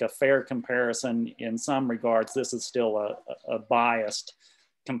tried to make a fair comparison in some regards, this is still a biased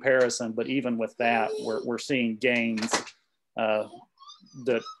comparison. But even with that, we're seeing gains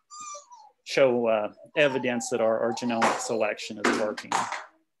that show evidence that our genomic selection is working.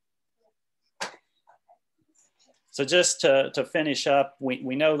 So just to finish up,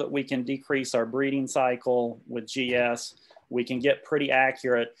 we know that we can decrease our breeding cycle with GS. We can get pretty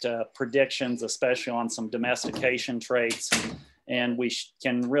accurate predictions, especially on some domestication traits. And we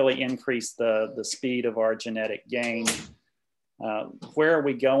can really increase the speed of our genetic gain. Where are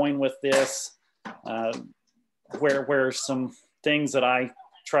we going with this? Where some things that I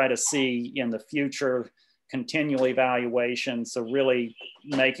try to see in the future, continual evaluation. So really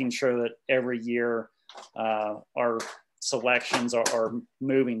making sure that every year our selections are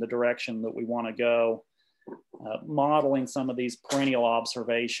moving the direction that we want to go. Modeling some of these perennial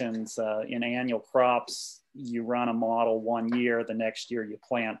observations in annual crops. You run a model 1 year, the next year you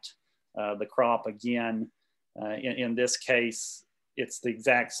plant the crop again. In this case, it's the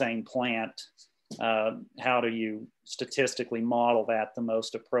exact same plant. How do you statistically model that the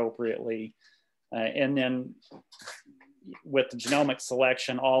most appropriately? And then with the genomic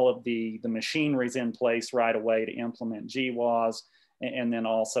selection, all of the machinery is in place right away to implement GWAS, and then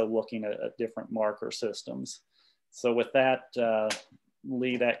also looking at different marker systems. So with that,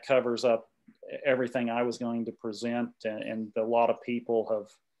 Lee, that covers up everything I was going to present, and a lot of people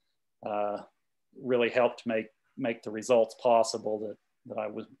have really helped make the results possible that I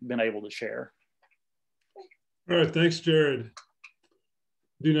was been able to share. All right, thanks, Jared.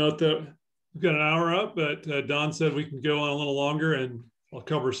 Do note that we've got an hour up, but Don said we can go on a little longer, and I'll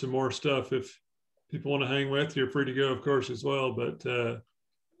cover some more stuff. If people want to hang with, you're free to go, of course, as well, but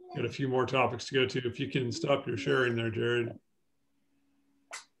got a few more topics to go to. If you can stop your sharing there, Jared.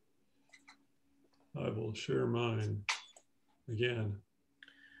 I will share mine again.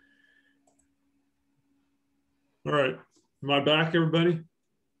 All right, am I back, everybody?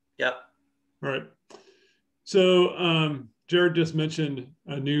 Yep. All right. So Jared just mentioned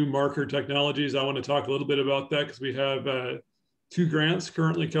new marker technologies. I want to talk a little bit about that because we have 2 grants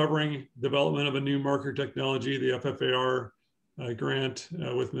currently covering development of a new marker technology, the FFAR grant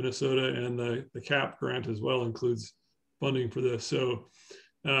with Minnesota, and the CAP grant as well includes funding for this. So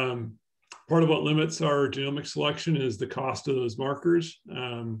part of what limits our genomic selection is the cost of those markers,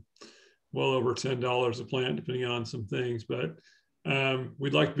 well over $10 a plant, depending on some things, but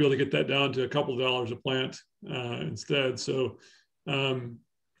we'd like to be able to get that down to a couple of dollars a plant instead. So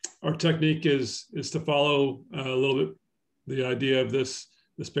our technique is to follow a little bit the idea of this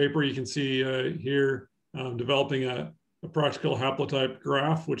this paper, you can see here, developing a practical haplotype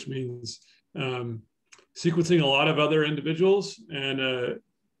graph, which means sequencing a lot of other individuals and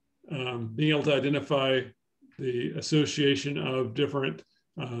being able to identify the association of different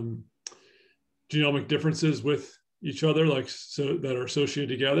genomic differences with each other, like so that are associated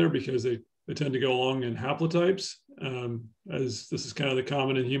together because they tend to go along in haplotypes, as this is kind of the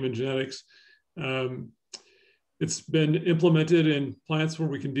common in human genetics. It's been implemented in plants where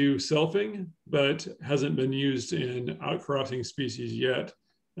we can do selfing, but hasn't been used in outcrossing species yet.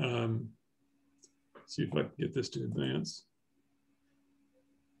 See if I can get this to advance.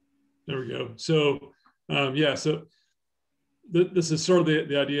 There we go. So yeah, so this is sort of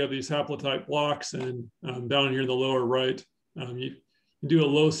the idea of these haplotype blocks, and down here in the lower right, you do a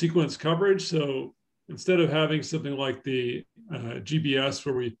low sequence coverage. So instead of having something like the GBS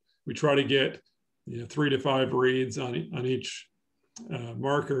where we try to get 3 to 5 reads on each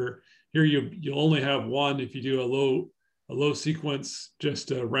marker, here you'll only have one if you do a low sequence,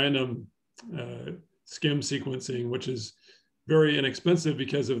 just a random skim sequencing, which is very inexpensive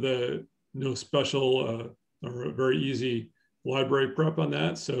because of the no special or a very easy library prep on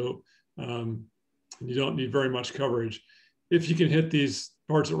that. So you don't need very much coverage. If you can hit these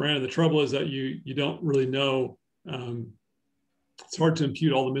parts at random, the trouble is that you don't really know. It's hard to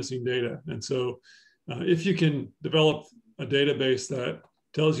impute all the missing data. And so if you can develop a database that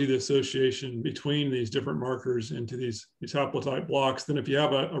tells you the association between these different markers into these haplotype blocks, then if you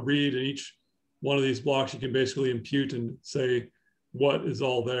have a read in each one of these blocks, you can basically impute and say what is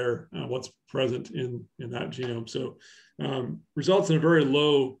all there, what's present in that genome. So results in a very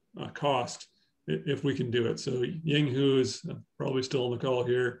low cost if we can do it. So Ying Hu is probably still on the call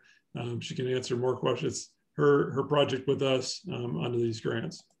here. She can answer more questions. Her project with us under these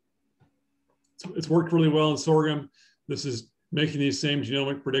grants. So it's worked really well in sorghum. This is making these same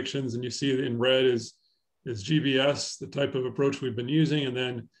genomic predictions, and you see it in red is GBS, the type of approach we've been using, and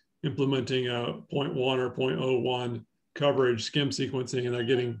then implementing a 0.1 or 0.01 coverage skim sequencing, and they're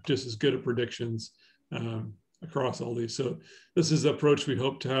getting just as good at predictions across all these. So this is the approach we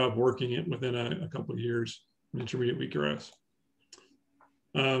hope to have working within a couple of years in intermediate wheatgrass.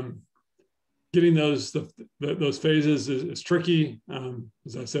 Getting those phases is tricky.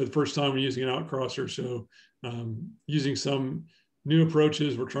 As I said, the first time we're using an outcrosser, so using some new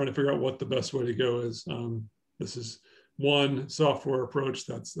approaches, we're trying to figure out what the best way to go is. This is one software approach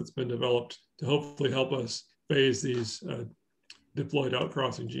that's been developed to hopefully help us phase these diploid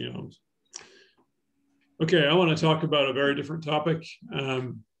outcrossing genomes. Okay, I want to talk about a very different topic.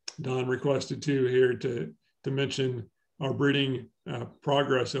 Don requested here to mention our breeding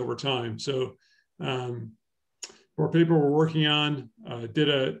progress over time. So for a paper we're working on, did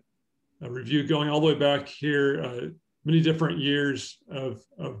a review going all the way back here, many different years of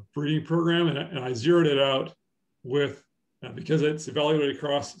breeding program, and I zeroed it out with, because it's evaluated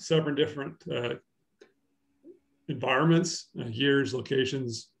across 7 different environments, years,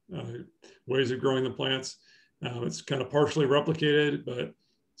 locations, ways of growing the plants. It's kind of partially replicated, but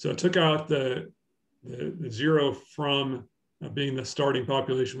so I took out the 0 from being the starting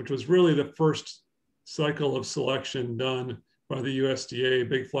population, which was really the first cycle of selection done by the USDA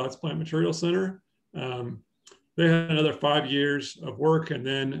Big Flats Plant Material Center. They had another 5 years of work, and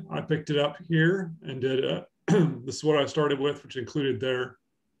then I picked it up here and did this is what I started with, which included their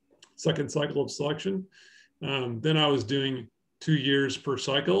second cycle of selection. Then I was doing 2 years per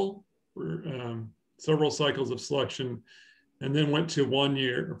cycle for several cycles of selection, and then went to 1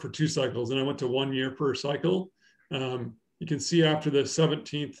 year for 2 cycles, and I went to 1 year per cycle. You can see after the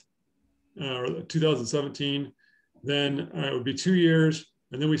 17th, or 2017, then it would be 2 years,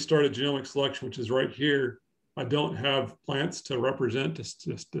 and then we started genomic selection, which is right here. I don't have plants to represent, just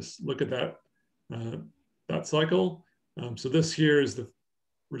look at that cycle. So this here is the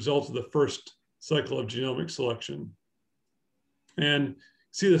result of the first cycle of genomic selection. And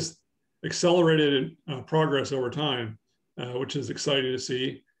see this accelerated progress over time, which is exciting to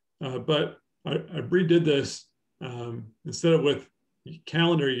see. But I redid this instead of with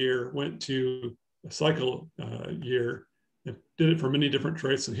calendar year, went to a cycle year, and did it for many different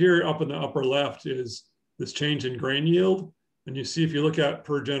traits. So here up in the upper left is this change in grain yield. And you see, if you look at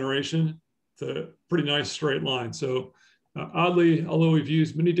per generation, it's a pretty nice straight line. So oddly, although we've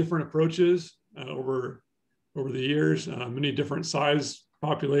used many different approaches over the years, many different size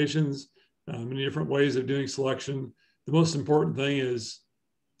populations, many different ways of doing selection, the most important thing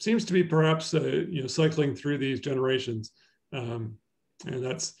seems to be perhaps cycling through these generations. And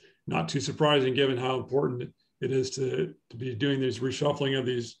that's not too surprising given how important it is to be doing these reshuffling of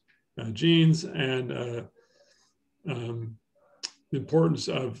these genes and importance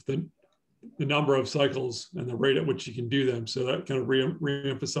of the number of cycles and the rate at which you can do them. So that kind of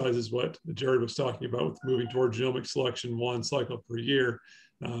re-emphasizes what Jared was talking about with moving toward genomic selection 1 cycle per year,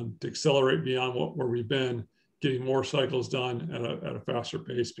 to accelerate beyond where we've been. Getting more cycles done at a faster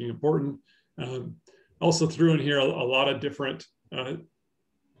pace being important. Also threw in here a lot of different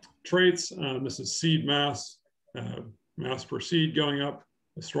traits. This is seed mass, mass per seed going up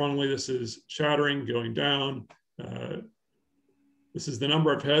strongly. This is shattering going down. This is the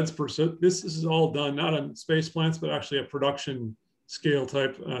number of heads per, so this is all done not on space plants, but actually a production scale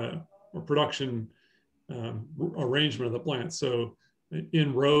type or production arrangement of the plant. So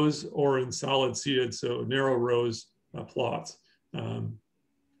in rows or in solid seeded, so narrow rows plots. And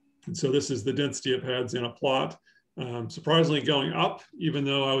so this is the density of heads in a plot. Surprisingly going up, even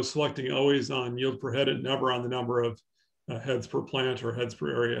though I was selecting always on yield per head and never on the number of heads per plant or heads per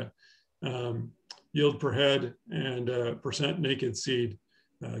area. Yield per head and percent naked seed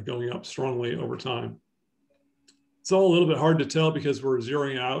going up strongly over time. It's all a little bit hard to tell because we're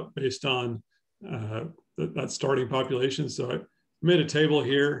zeroing out based on that starting population. So I made a table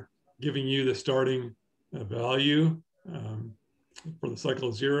here giving you the starting value for the cycle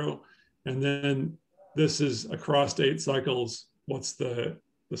of 0. And then this is across 8 cycles. What's the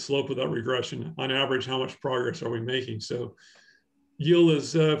slope of that regression? On average, how much progress are we making? So yield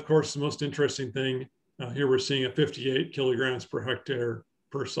is, of course, the most interesting thing. Here we're seeing a 58 kilograms per hectare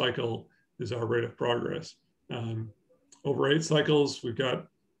per cycle is our rate of progress. Over 8 cycles, we've got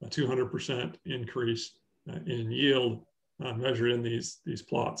a 200% increase in yield measured in these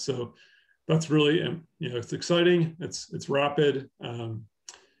plots. So that's really, it's exciting. It's rapid.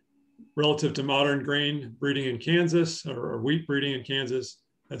 Relative to modern grain breeding in Kansas or wheat breeding in Kansas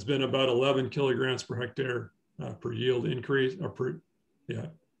has been about 11 kilograms per hectare per yield increase, or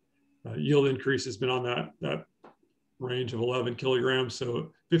yield increase has been on that range of 11 kilograms.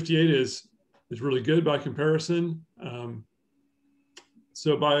 So 58 is really good by comparison.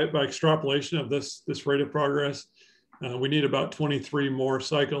 So by extrapolation of this rate of progress, we need about 23 more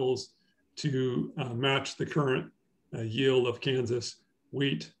cycles to match the current yield of Kansas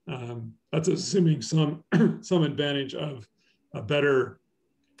wheat. That's assuming some advantage of a better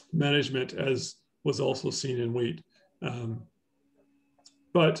management, as was also seen in wheat.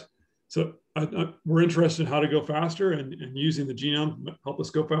 But so we're interested in how to go faster and using the genome to help us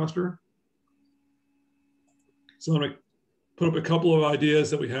go faster. So I'm going to put up a couple of ideas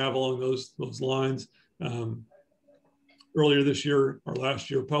that we have along those lines. Earlier this year or last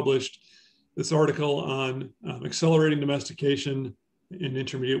year, published this article on accelerating domestication in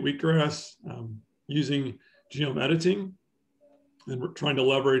intermediate wheatgrass using genome editing, and we're trying to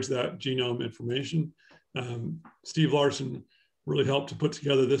leverage that genome information. Steve Larson really helped to put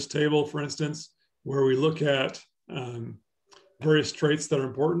together this table, for instance, where we look at various traits that are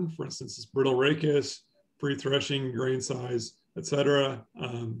important. For instance, it's brittle rachis, free threshing, grain size, et cetera.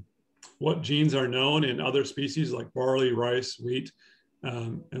 What genes are known in other species like barley, rice, wheat,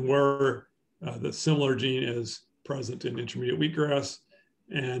 and where the similar gene is present in intermediate wheatgrass.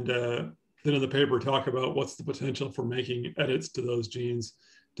 And then in the paper, talk about what's the potential for making edits to those genes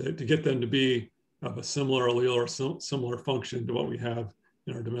to get them to be of a similar allele or similar function to what we have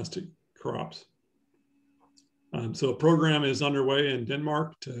in our domestic crops. So a program is underway in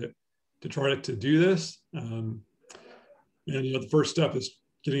Denmark to try to do this. And the first step is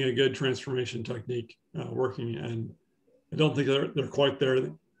getting a good transformation technique working. And I don't think they're quite there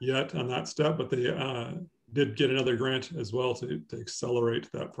yet on that step, but they did get another grant as well to accelerate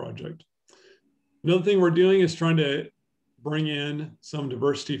that project. Another thing we're doing is trying to bring in some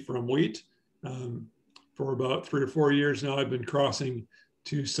diversity from wheat. For about 3 or 4 years now, I've been crossing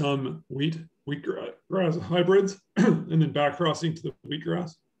to some wheatgrass hybrids and then back crossing to the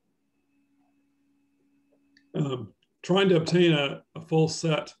wheatgrass. Trying to obtain a full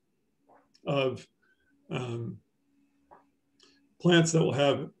set of plants that will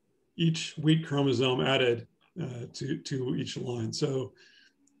have each wheat chromosome added to each line. So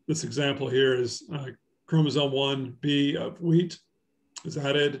this example here is chromosome 1B of wheat is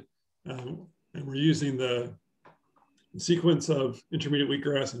added, and we're using the sequence of intermediate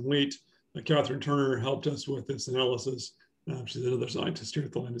wheatgrass and wheat. Catherine Turner helped us with this analysis. She's another scientist here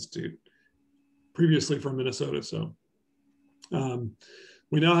at the Land Institute, previously from Minnesota. So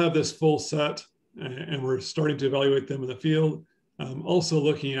we now have this full set, and we're starting to evaluate them in the field. Also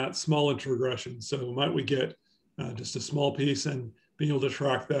looking at small introgressions. So might we get just a small piece and being able to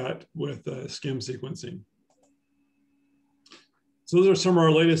track that with skim sequencing. So those are some of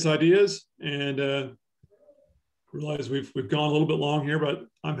our latest ideas. And realize we've gone a little bit long here, but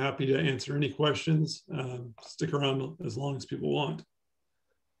I'm happy to answer any questions. Stick around as long as people want.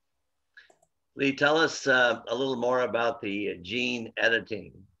 Lee, tell us a little more about the gene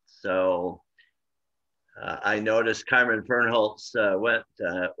editing. So I noticed Carmen Fernholz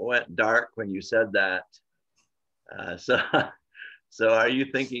went dark when you said that. So are you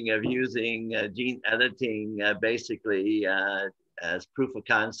thinking of using gene editing basically as proof of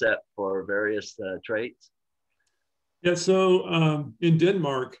concept for various traits? Yeah, so in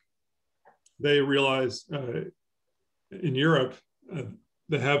Denmark, they realized in Europe,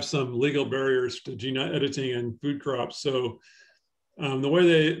 they have some legal barriers to gene editing and food crops. So the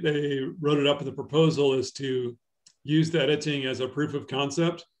way they wrote it up in the proposal is to use the editing as a proof of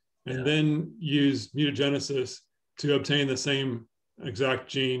concept and then use mutagenesis to obtain the same exact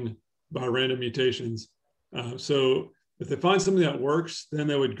gene by random mutations. So if they find something that works, then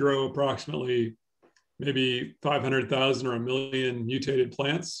they would grow approximately maybe 500,000 or 1 million mutated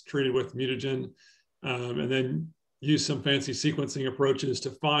plants treated with mutagen, and then use some fancy sequencing approaches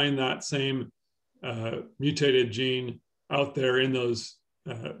to find that same mutated gene out there in those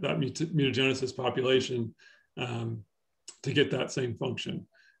that mutagenesis population to get that same function.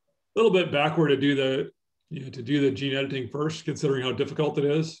 A little bit backward to do the gene editing first, considering how difficult it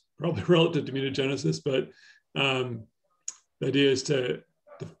is, probably relative to mutagenesis. But the idea is to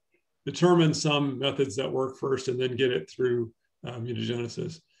determine some methods that work first and then get it through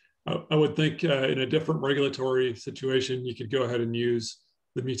mutagenesis. I would think in a different regulatory situation, you could go ahead and use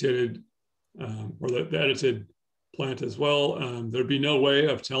the mutated or the edited plant as well. There'd be no way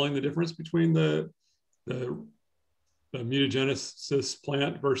of telling the difference between the mutagenesis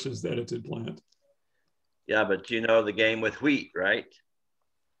plant versus the edited plant. Yeah, but you know the game with wheat, right?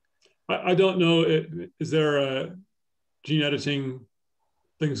 I don't know. Is there gene editing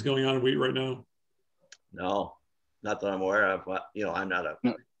things going on in wheat right now? No, not that I'm aware of. You know, I'm not a.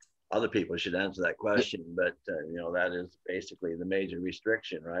 No. Other people should answer that question, but you know, that is basically the major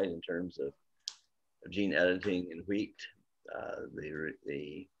restriction, right, in terms of gene editing in wheat.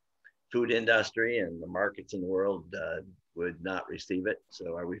 The food industry and the markets in the world would not receive it.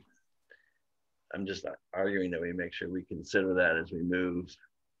 So I'm just arguing that we make sure we consider that as we move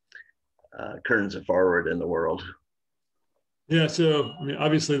currents forward in the world. Yeah, so I mean,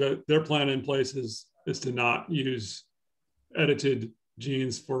 obviously their plan in place is to not use edited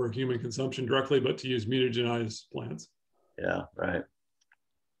genes for human consumption directly, but to use mutagenized plants. Yeah, right.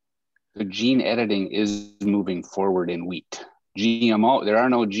 The gene editing is moving forward in wheat. GMO, there are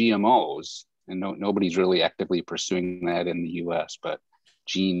no GMOs, and nobody's really actively pursuing that in the US, but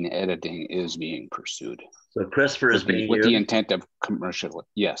gene editing is being pursued. So CRISPR is being with the intent of commercial,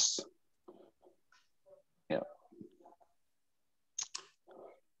 yes. Yeah.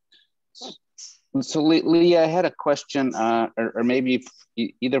 So Lee, I had a question, or maybe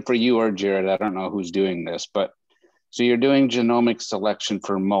either for you or Jared, I don't know who's doing this, but so you're doing genomic selection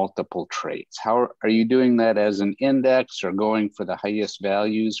for multiple traits. How are you doing that as an index or going for the highest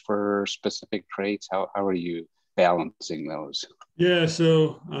values for specific traits? How are you balancing those? Yeah,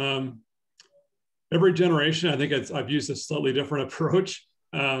 so every generation, I think I've used a slightly different approach.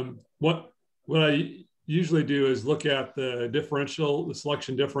 What I usually do is look at the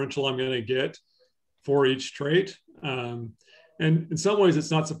selection differential I'm going to get for each trait. And in some ways,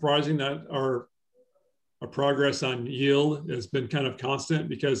 it's not surprising that our progress on yield has been kind of constant,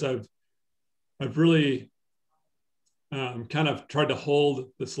 because I've really kind of tried to hold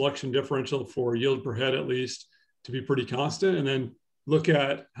the selection differential for yield per head at least to be pretty constant, and then look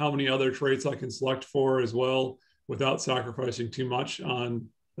at how many other traits I can select for as well without sacrificing too much on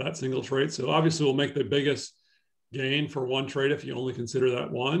that single trait. So obviously we'll make the biggest gain for one trait if you only consider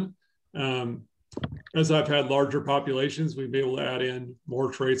that one. As I've had larger populations, we've been able to add in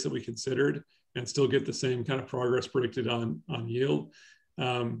more traits that we considered and still get the same kind of progress predicted on yield.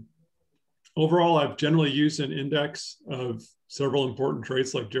 Overall, I've generally used an index of several important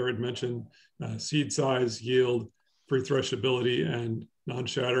traits, like Jared mentioned, seed size, yield, free threshability, and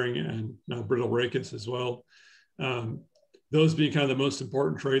non-shattering, and non-brittle rachis as well. Those being kind of the most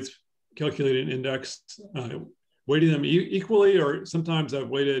important traits, calculating an index, weighting them equally, or sometimes I've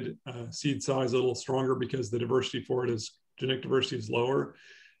weighted seed size a little stronger because the diversity for it is, genetic diversity is lower.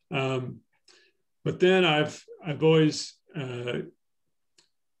 But then I've always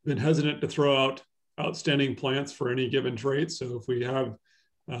been hesitant to throw out outstanding plants for any given trait. So if we have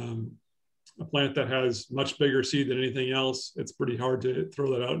a plant that has much bigger seed than anything else, it's pretty hard to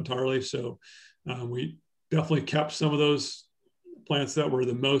throw that out entirely. So we definitely kept some of those plants that were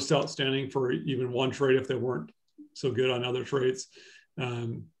the most outstanding for even one trait if they weren't so good on other traits.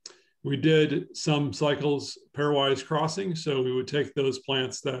 We did some cycles pairwise crossing. So we would take those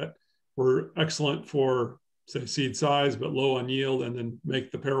plants that were excellent for, say, seed size, but low on yield, and then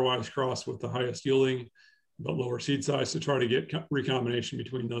make the pairwise cross with the highest yielding, but lower seed size to try to get recombination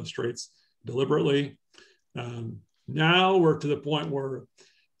between those traits deliberately. Now we're to the point where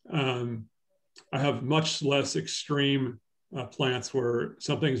I have much less extreme plants where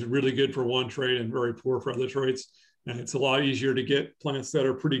something's really good for one trait and very poor for other traits. And it's a lot easier to get plants that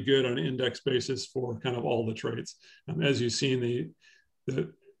are pretty good on an index basis for kind of all the traits. As you've seen,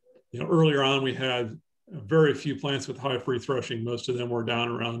 earlier on we had very few plants with high free threshing. Most of them were down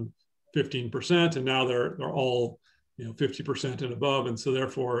around 15%, and now they're all 50% and above. And so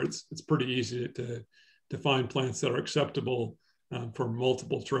therefore, it's pretty easy to find plants that are acceptable for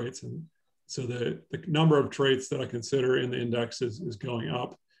multiple traits. And so the number of traits that I consider in the index is going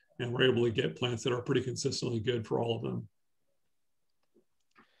up. And we're able to get plants that are pretty consistently good for all of them.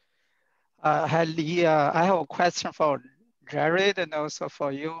 Hi, Lee. I have a question for Jared and also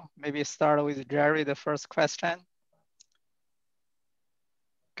for you. Maybe start with Jared, the first question.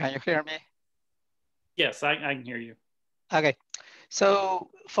 Can you hear me? Yes, I can hear you. Okay.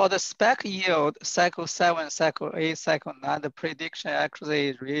 So for the spec yield, cycle 7, cycle 8, cycle 9, the prediction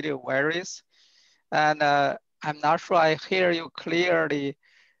actually really varies. And I'm not sure I hear you clearly.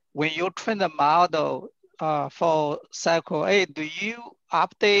 When you train the model for cycle 8, do you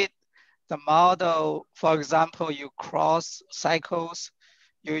update the model? For example, you cross cycles,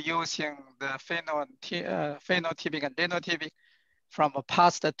 you're using the phenotypic and genotypic from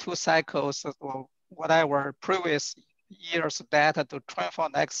past 2 cycles or whatever previous year's data to train for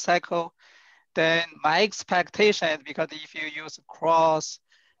next cycle. Then my expectation is because if you use cross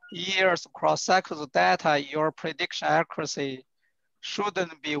years, cross cycles data, your prediction accuracy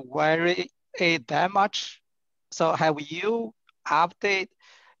shouldn't be vary that much. So have you update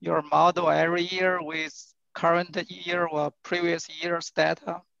your model every year with current year or previous year's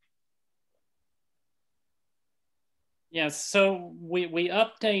data? Yeah, so we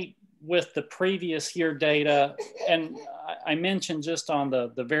update with the previous year data. And I mentioned just on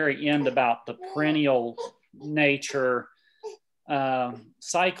the very end about the perennial nature.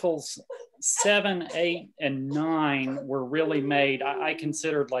 Cycles 7, 8, and 9 were really made, I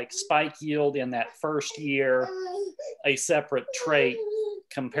considered like spike yield in that first year a separate trait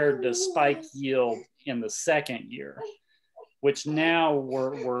compared to spike yield in the second year, which now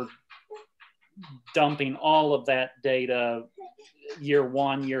we're dumping all of that data year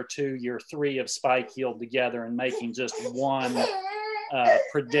 1, year 2, year 3 of spike yield together and making just one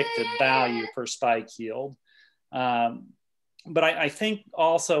predicted value for spike yield. But I think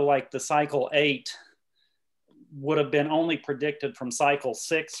also like the cycle 8 would have been only predicted from cycle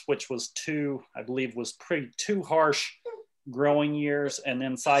 6, which was 2 harsh growing years. And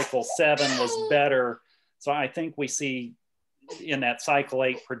then cycle 7 was better. So I think we see in that cycle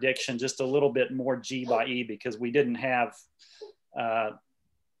 8 prediction just a little bit more G by E because we didn't have a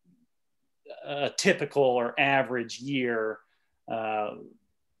typical or average year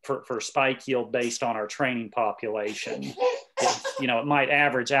for spike yield based on our training population. It might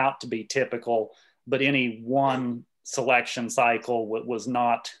average out to be typical, but any one selection cycle was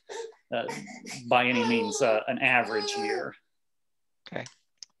not by any means an average year. Okay,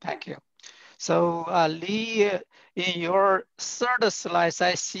 thank you. So Lee, in your third slide,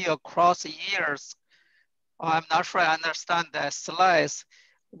 I see across years. I'm not sure I understand that slides.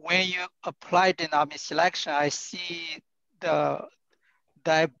 When you apply dynamic selection, I see that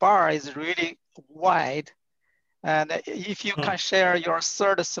bar is really wide. And if you can share your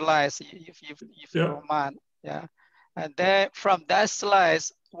third slide, if you don't mind, yeah. And then from that slide,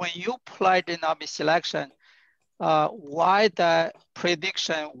 when you apply dynamic selection, why the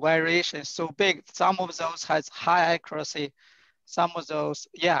prediction variation is so big? Some of those has high accuracy, some of those,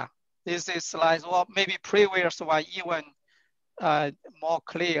 yeah. This is slides, well, maybe previous one even more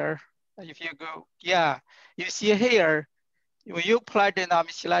clear. If you go, yeah, you see here, when you apply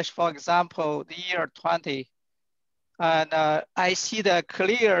dynamic selection, for example, the year 20, and I see the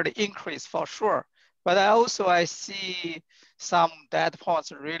clear increase for sure, but I see some data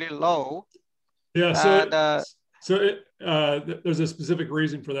points really low. Yeah, so there's a specific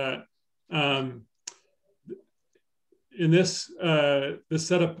reason for that. In this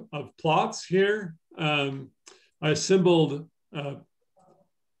setup of plots here, I assembled a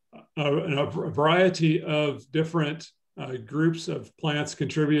variety of different groups of plants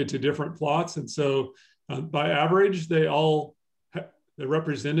contributed to different plots. And so by average, they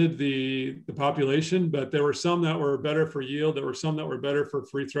represented the population, but there were some that were better for yield, there were some that were better for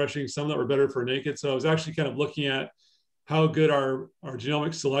free threshing, some that were better for naked. So I was actually kind of looking at how good our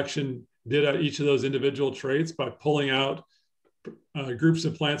genomic selection did at each of those individual traits by pulling out groups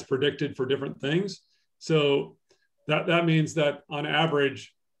of plants predicted for different things. So that means that on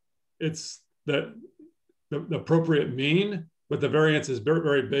average, it's the appropriate mean, but the variance is very,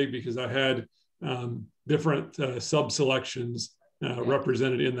 very big because I had different sub-selections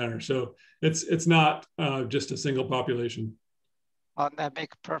represented in there. So it's not just a single population. Oh, that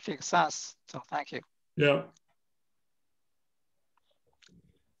makes perfect sense. So thank you. Yeah.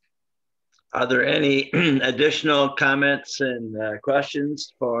 Are there any additional comments and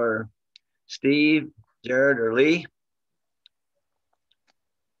questions for Steve, Jared, or Lee?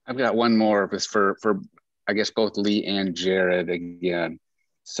 I've got one more of this for I guess both Lee and Jared again.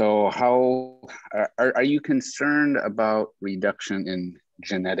 So how are you concerned about reduction in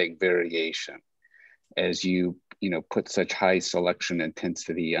genetic variation as you put such high selection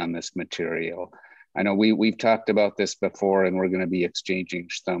intensity on this material? I know we've talked about this before, and we're going to be exchanging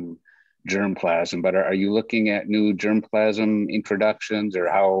some germplasm, but are you looking at new germplasm introductions, or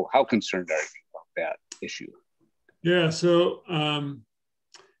how concerned are you about that issue? Yeah, so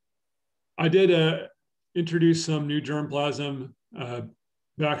I did introduce some new germplasm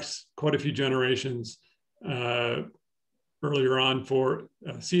back quite a few generations earlier on for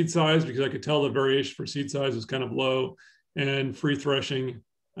seed size, because I could tell the variation for seed size was kind of low, and free threshing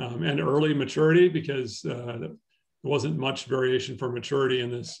and early maturity, because there wasn't much variation for maturity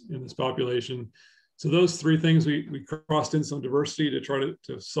in this population. So those three things, we crossed in some diversity to try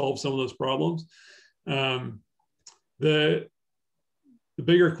to solve some of those problems. The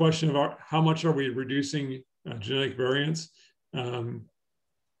bigger question of how much are we reducing genetic variance?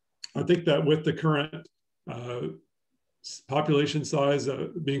 I think that with the current population size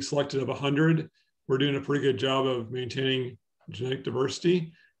being selected of 100, we're doing a pretty good job of maintaining genetic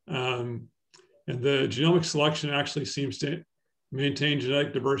diversity. And the genomic selection actually seems to maintain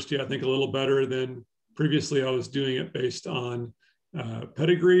genetic diversity, I think, a little better than previously. I was doing it based on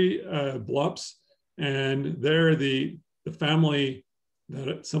pedigree BLUPs, and there the family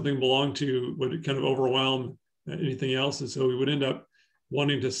that something belonged to would kind of overwhelm anything else. And so we would end up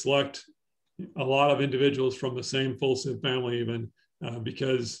wanting to select a lot of individuals from the same full SIV family even,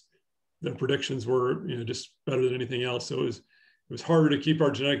 because the predictions were just better than anything else. So it was harder to keep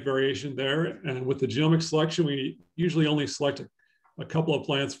our genetic variation there. And with the genomic selection, we usually only select a couple of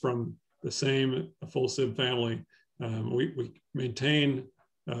plants from the same full SIV family. We maintain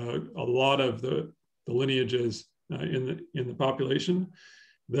a lot of the lineages in the population.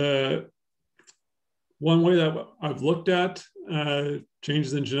 The one way that I've looked at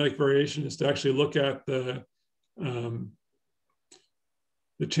changes in genetic variation is to actually look at the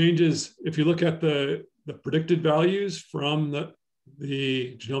changes. If you look at the predicted values from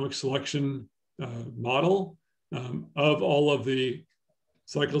the genomic selection model of all of the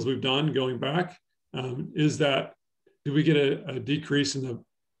cycles we've done going back, is that do we get a decrease in the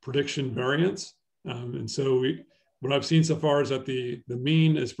prediction variance? And so what I've seen so far is that the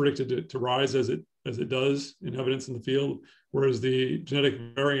mean is predicted to rise as it does in evidence in the field, whereas the genetic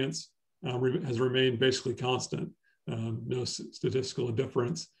variance has remained basically constant, no statistical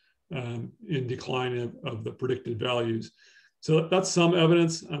difference in decline of the predicted values. So that's some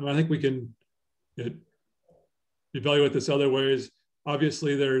evidence. I think we can evaluate this other ways.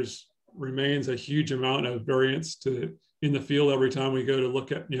 Obviously, remains a huge amount of variance in the field every time we go to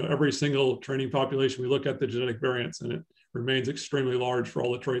look at, every single training population, we look at the genetic variance, and it remains extremely large for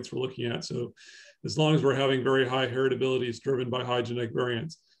all the traits we're looking at. So as long as we're having very high heritabilities driven by high genetic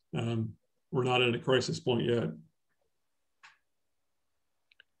variance, we're not at a crisis point yet.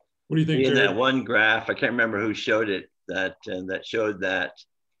 What do you think, In Jared? that one graph, I can't remember who showed it, that showed that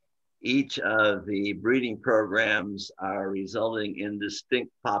each of the breeding programs are resulting in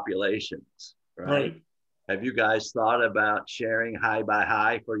distinct populations, right? Have you guys thought about sharing high by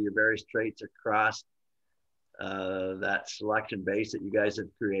high for your various traits across that selection base that you guys have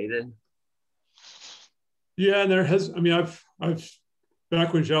created? Yeah, and there has, I've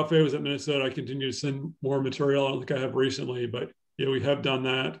back when Xiaofei was at Minnesota, I continued to send more material. I don't think I have recently, but yeah, we have done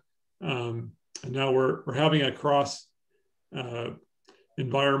that. And now we're having a cross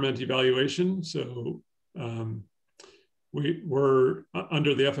environment evaluation. So we're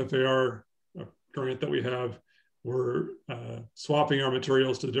under the FFAR grant that we have, we're swapping our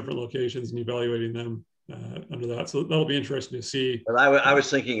materials to the different locations and evaluating them under that. So that'll be interesting to see. But I was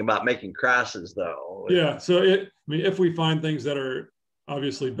thinking about making crosses though. Yeah, so if we find things that are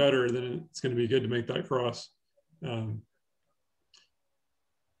obviously better, then it's going to be good to make that cross.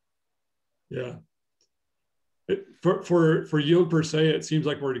 Yeah. For yield per se, it seems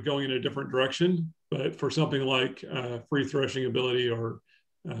like we're going in a different direction. But for something like free threshing ability or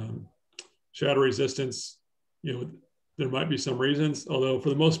shadow resistance, there might be some reasons. Although for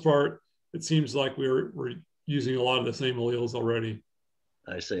the most part, it seems like we're using a lot of the same alleles already.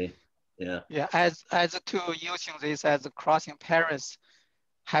 I see. Yeah. Yeah. As to using this as a crossing pairs,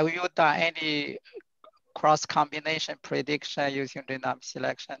 have you done any cross combination prediction using genomic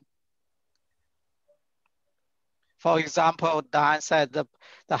selection? For example, DeHaan said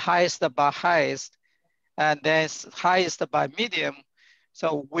the highest by highest, and then highest by medium.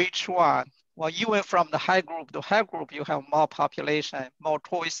 So which one? Well, even from the high group to high group, you have more population, more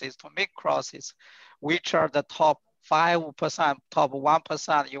choices to make crosses. Which are the top 5%, top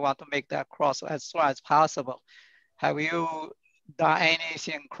 1% you want to make that cross as soon as possible? Have you done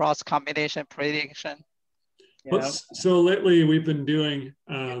anything cross combination prediction? Yeah. So lately we've been doing,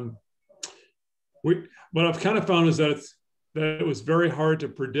 what I've kind of found is that it was very hard to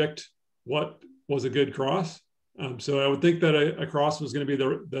predict what was a good cross. So I would think that a cross was going to be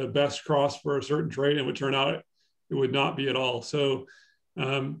the best cross for a certain trait, and it would turn out it would not be at all. So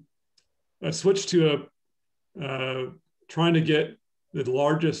I switched to trying to get the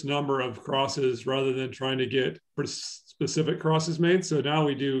largest number of crosses rather than trying to get specific crosses made. So now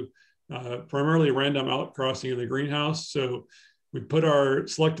we do primarily random outcrossing in the greenhouse. So we put our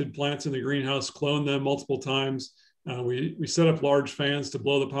selected plants in the greenhouse, clone them multiple times. We set up large fans to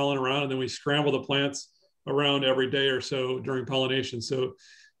blow the pollen around, and then we scramble the plants around every day or so during pollination. So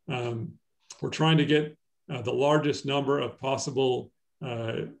we're trying to get the largest number of possible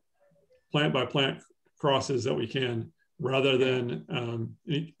plant by plant crosses that we can, rather than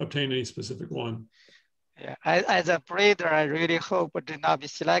obtain any specific one. Yeah, as a breeder, I really hope genomic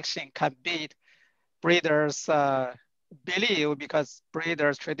selection can beat breeders' belief, because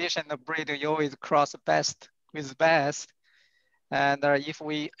breeders, traditional breeder, you always cross best with best. And if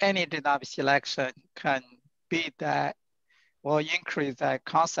any genomic selection can beat that or increase that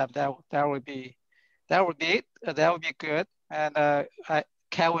concept, that would be good. And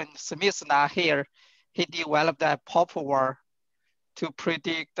Kevin Smith's not here. He developed that popular to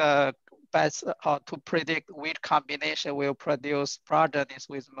predict best to predict which combination will produce progenies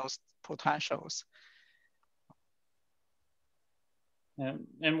with most potentials.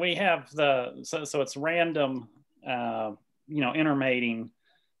 And we have so it's random, intermating,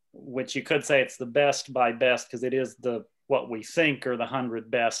 which you could say it's the best by best, because it is what we think are the 100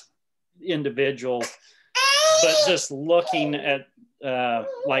 best individuals. But just looking at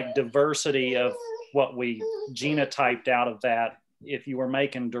like diversity of what we genotyped out of that, if you were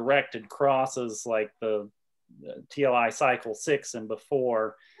making directed crosses like the TLI cycle 6 and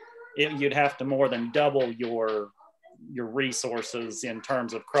before, you'd have to more than double your resources in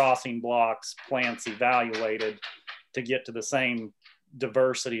terms of crossing blocks, plants evaluated, to get to the same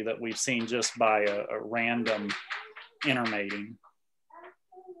diversity that we've seen just by a random intermating.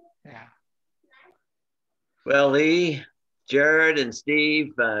 Yeah. Well, Lee, Jared, and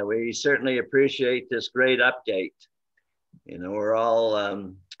Steve, we certainly appreciate this great update. We're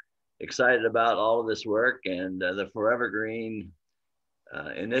all excited about all of this work, and the Forever Green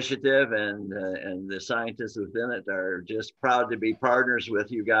initiative and the scientists within it are just proud to be partners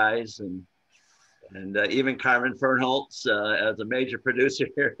with you guys, and even Carmen Fernholz as a major producer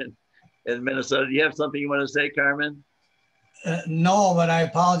here in Minnesota. Do you have something you want to say, Carmen? No, but I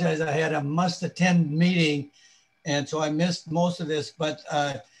apologize. I had a must-attend meeting, and so I missed most of this. But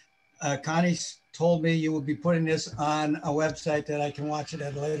Connie told me you will be putting this on a website that I can watch it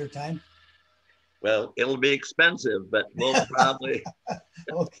at a later time. Well, it'll be expensive, but we'll probably.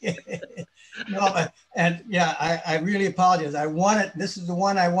 Okay. No, and yeah, I really apologize. This is the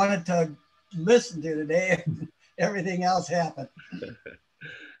one I wanted to listen to today. Everything else happened.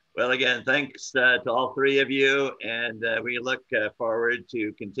 Well, again, thanks to all three of you. And we look forward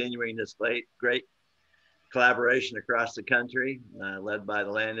to continuing this great collaboration across the country, led by the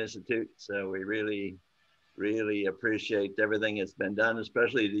Land Institute. So we really, really appreciate everything that's been done,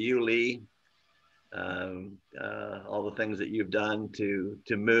 especially to you, Lee. All the things that you've done to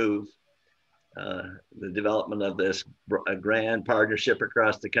move the development of this grand partnership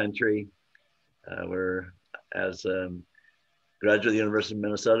across the country. We're, as graduate of the University of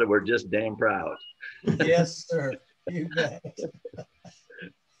Minnesota, we're just damn proud. Yes, sir. You bet.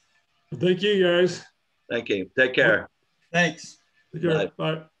 Thank you, guys. Thank you. Take care. Thanks. Take care.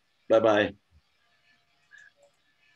 Bye. Bye-bye.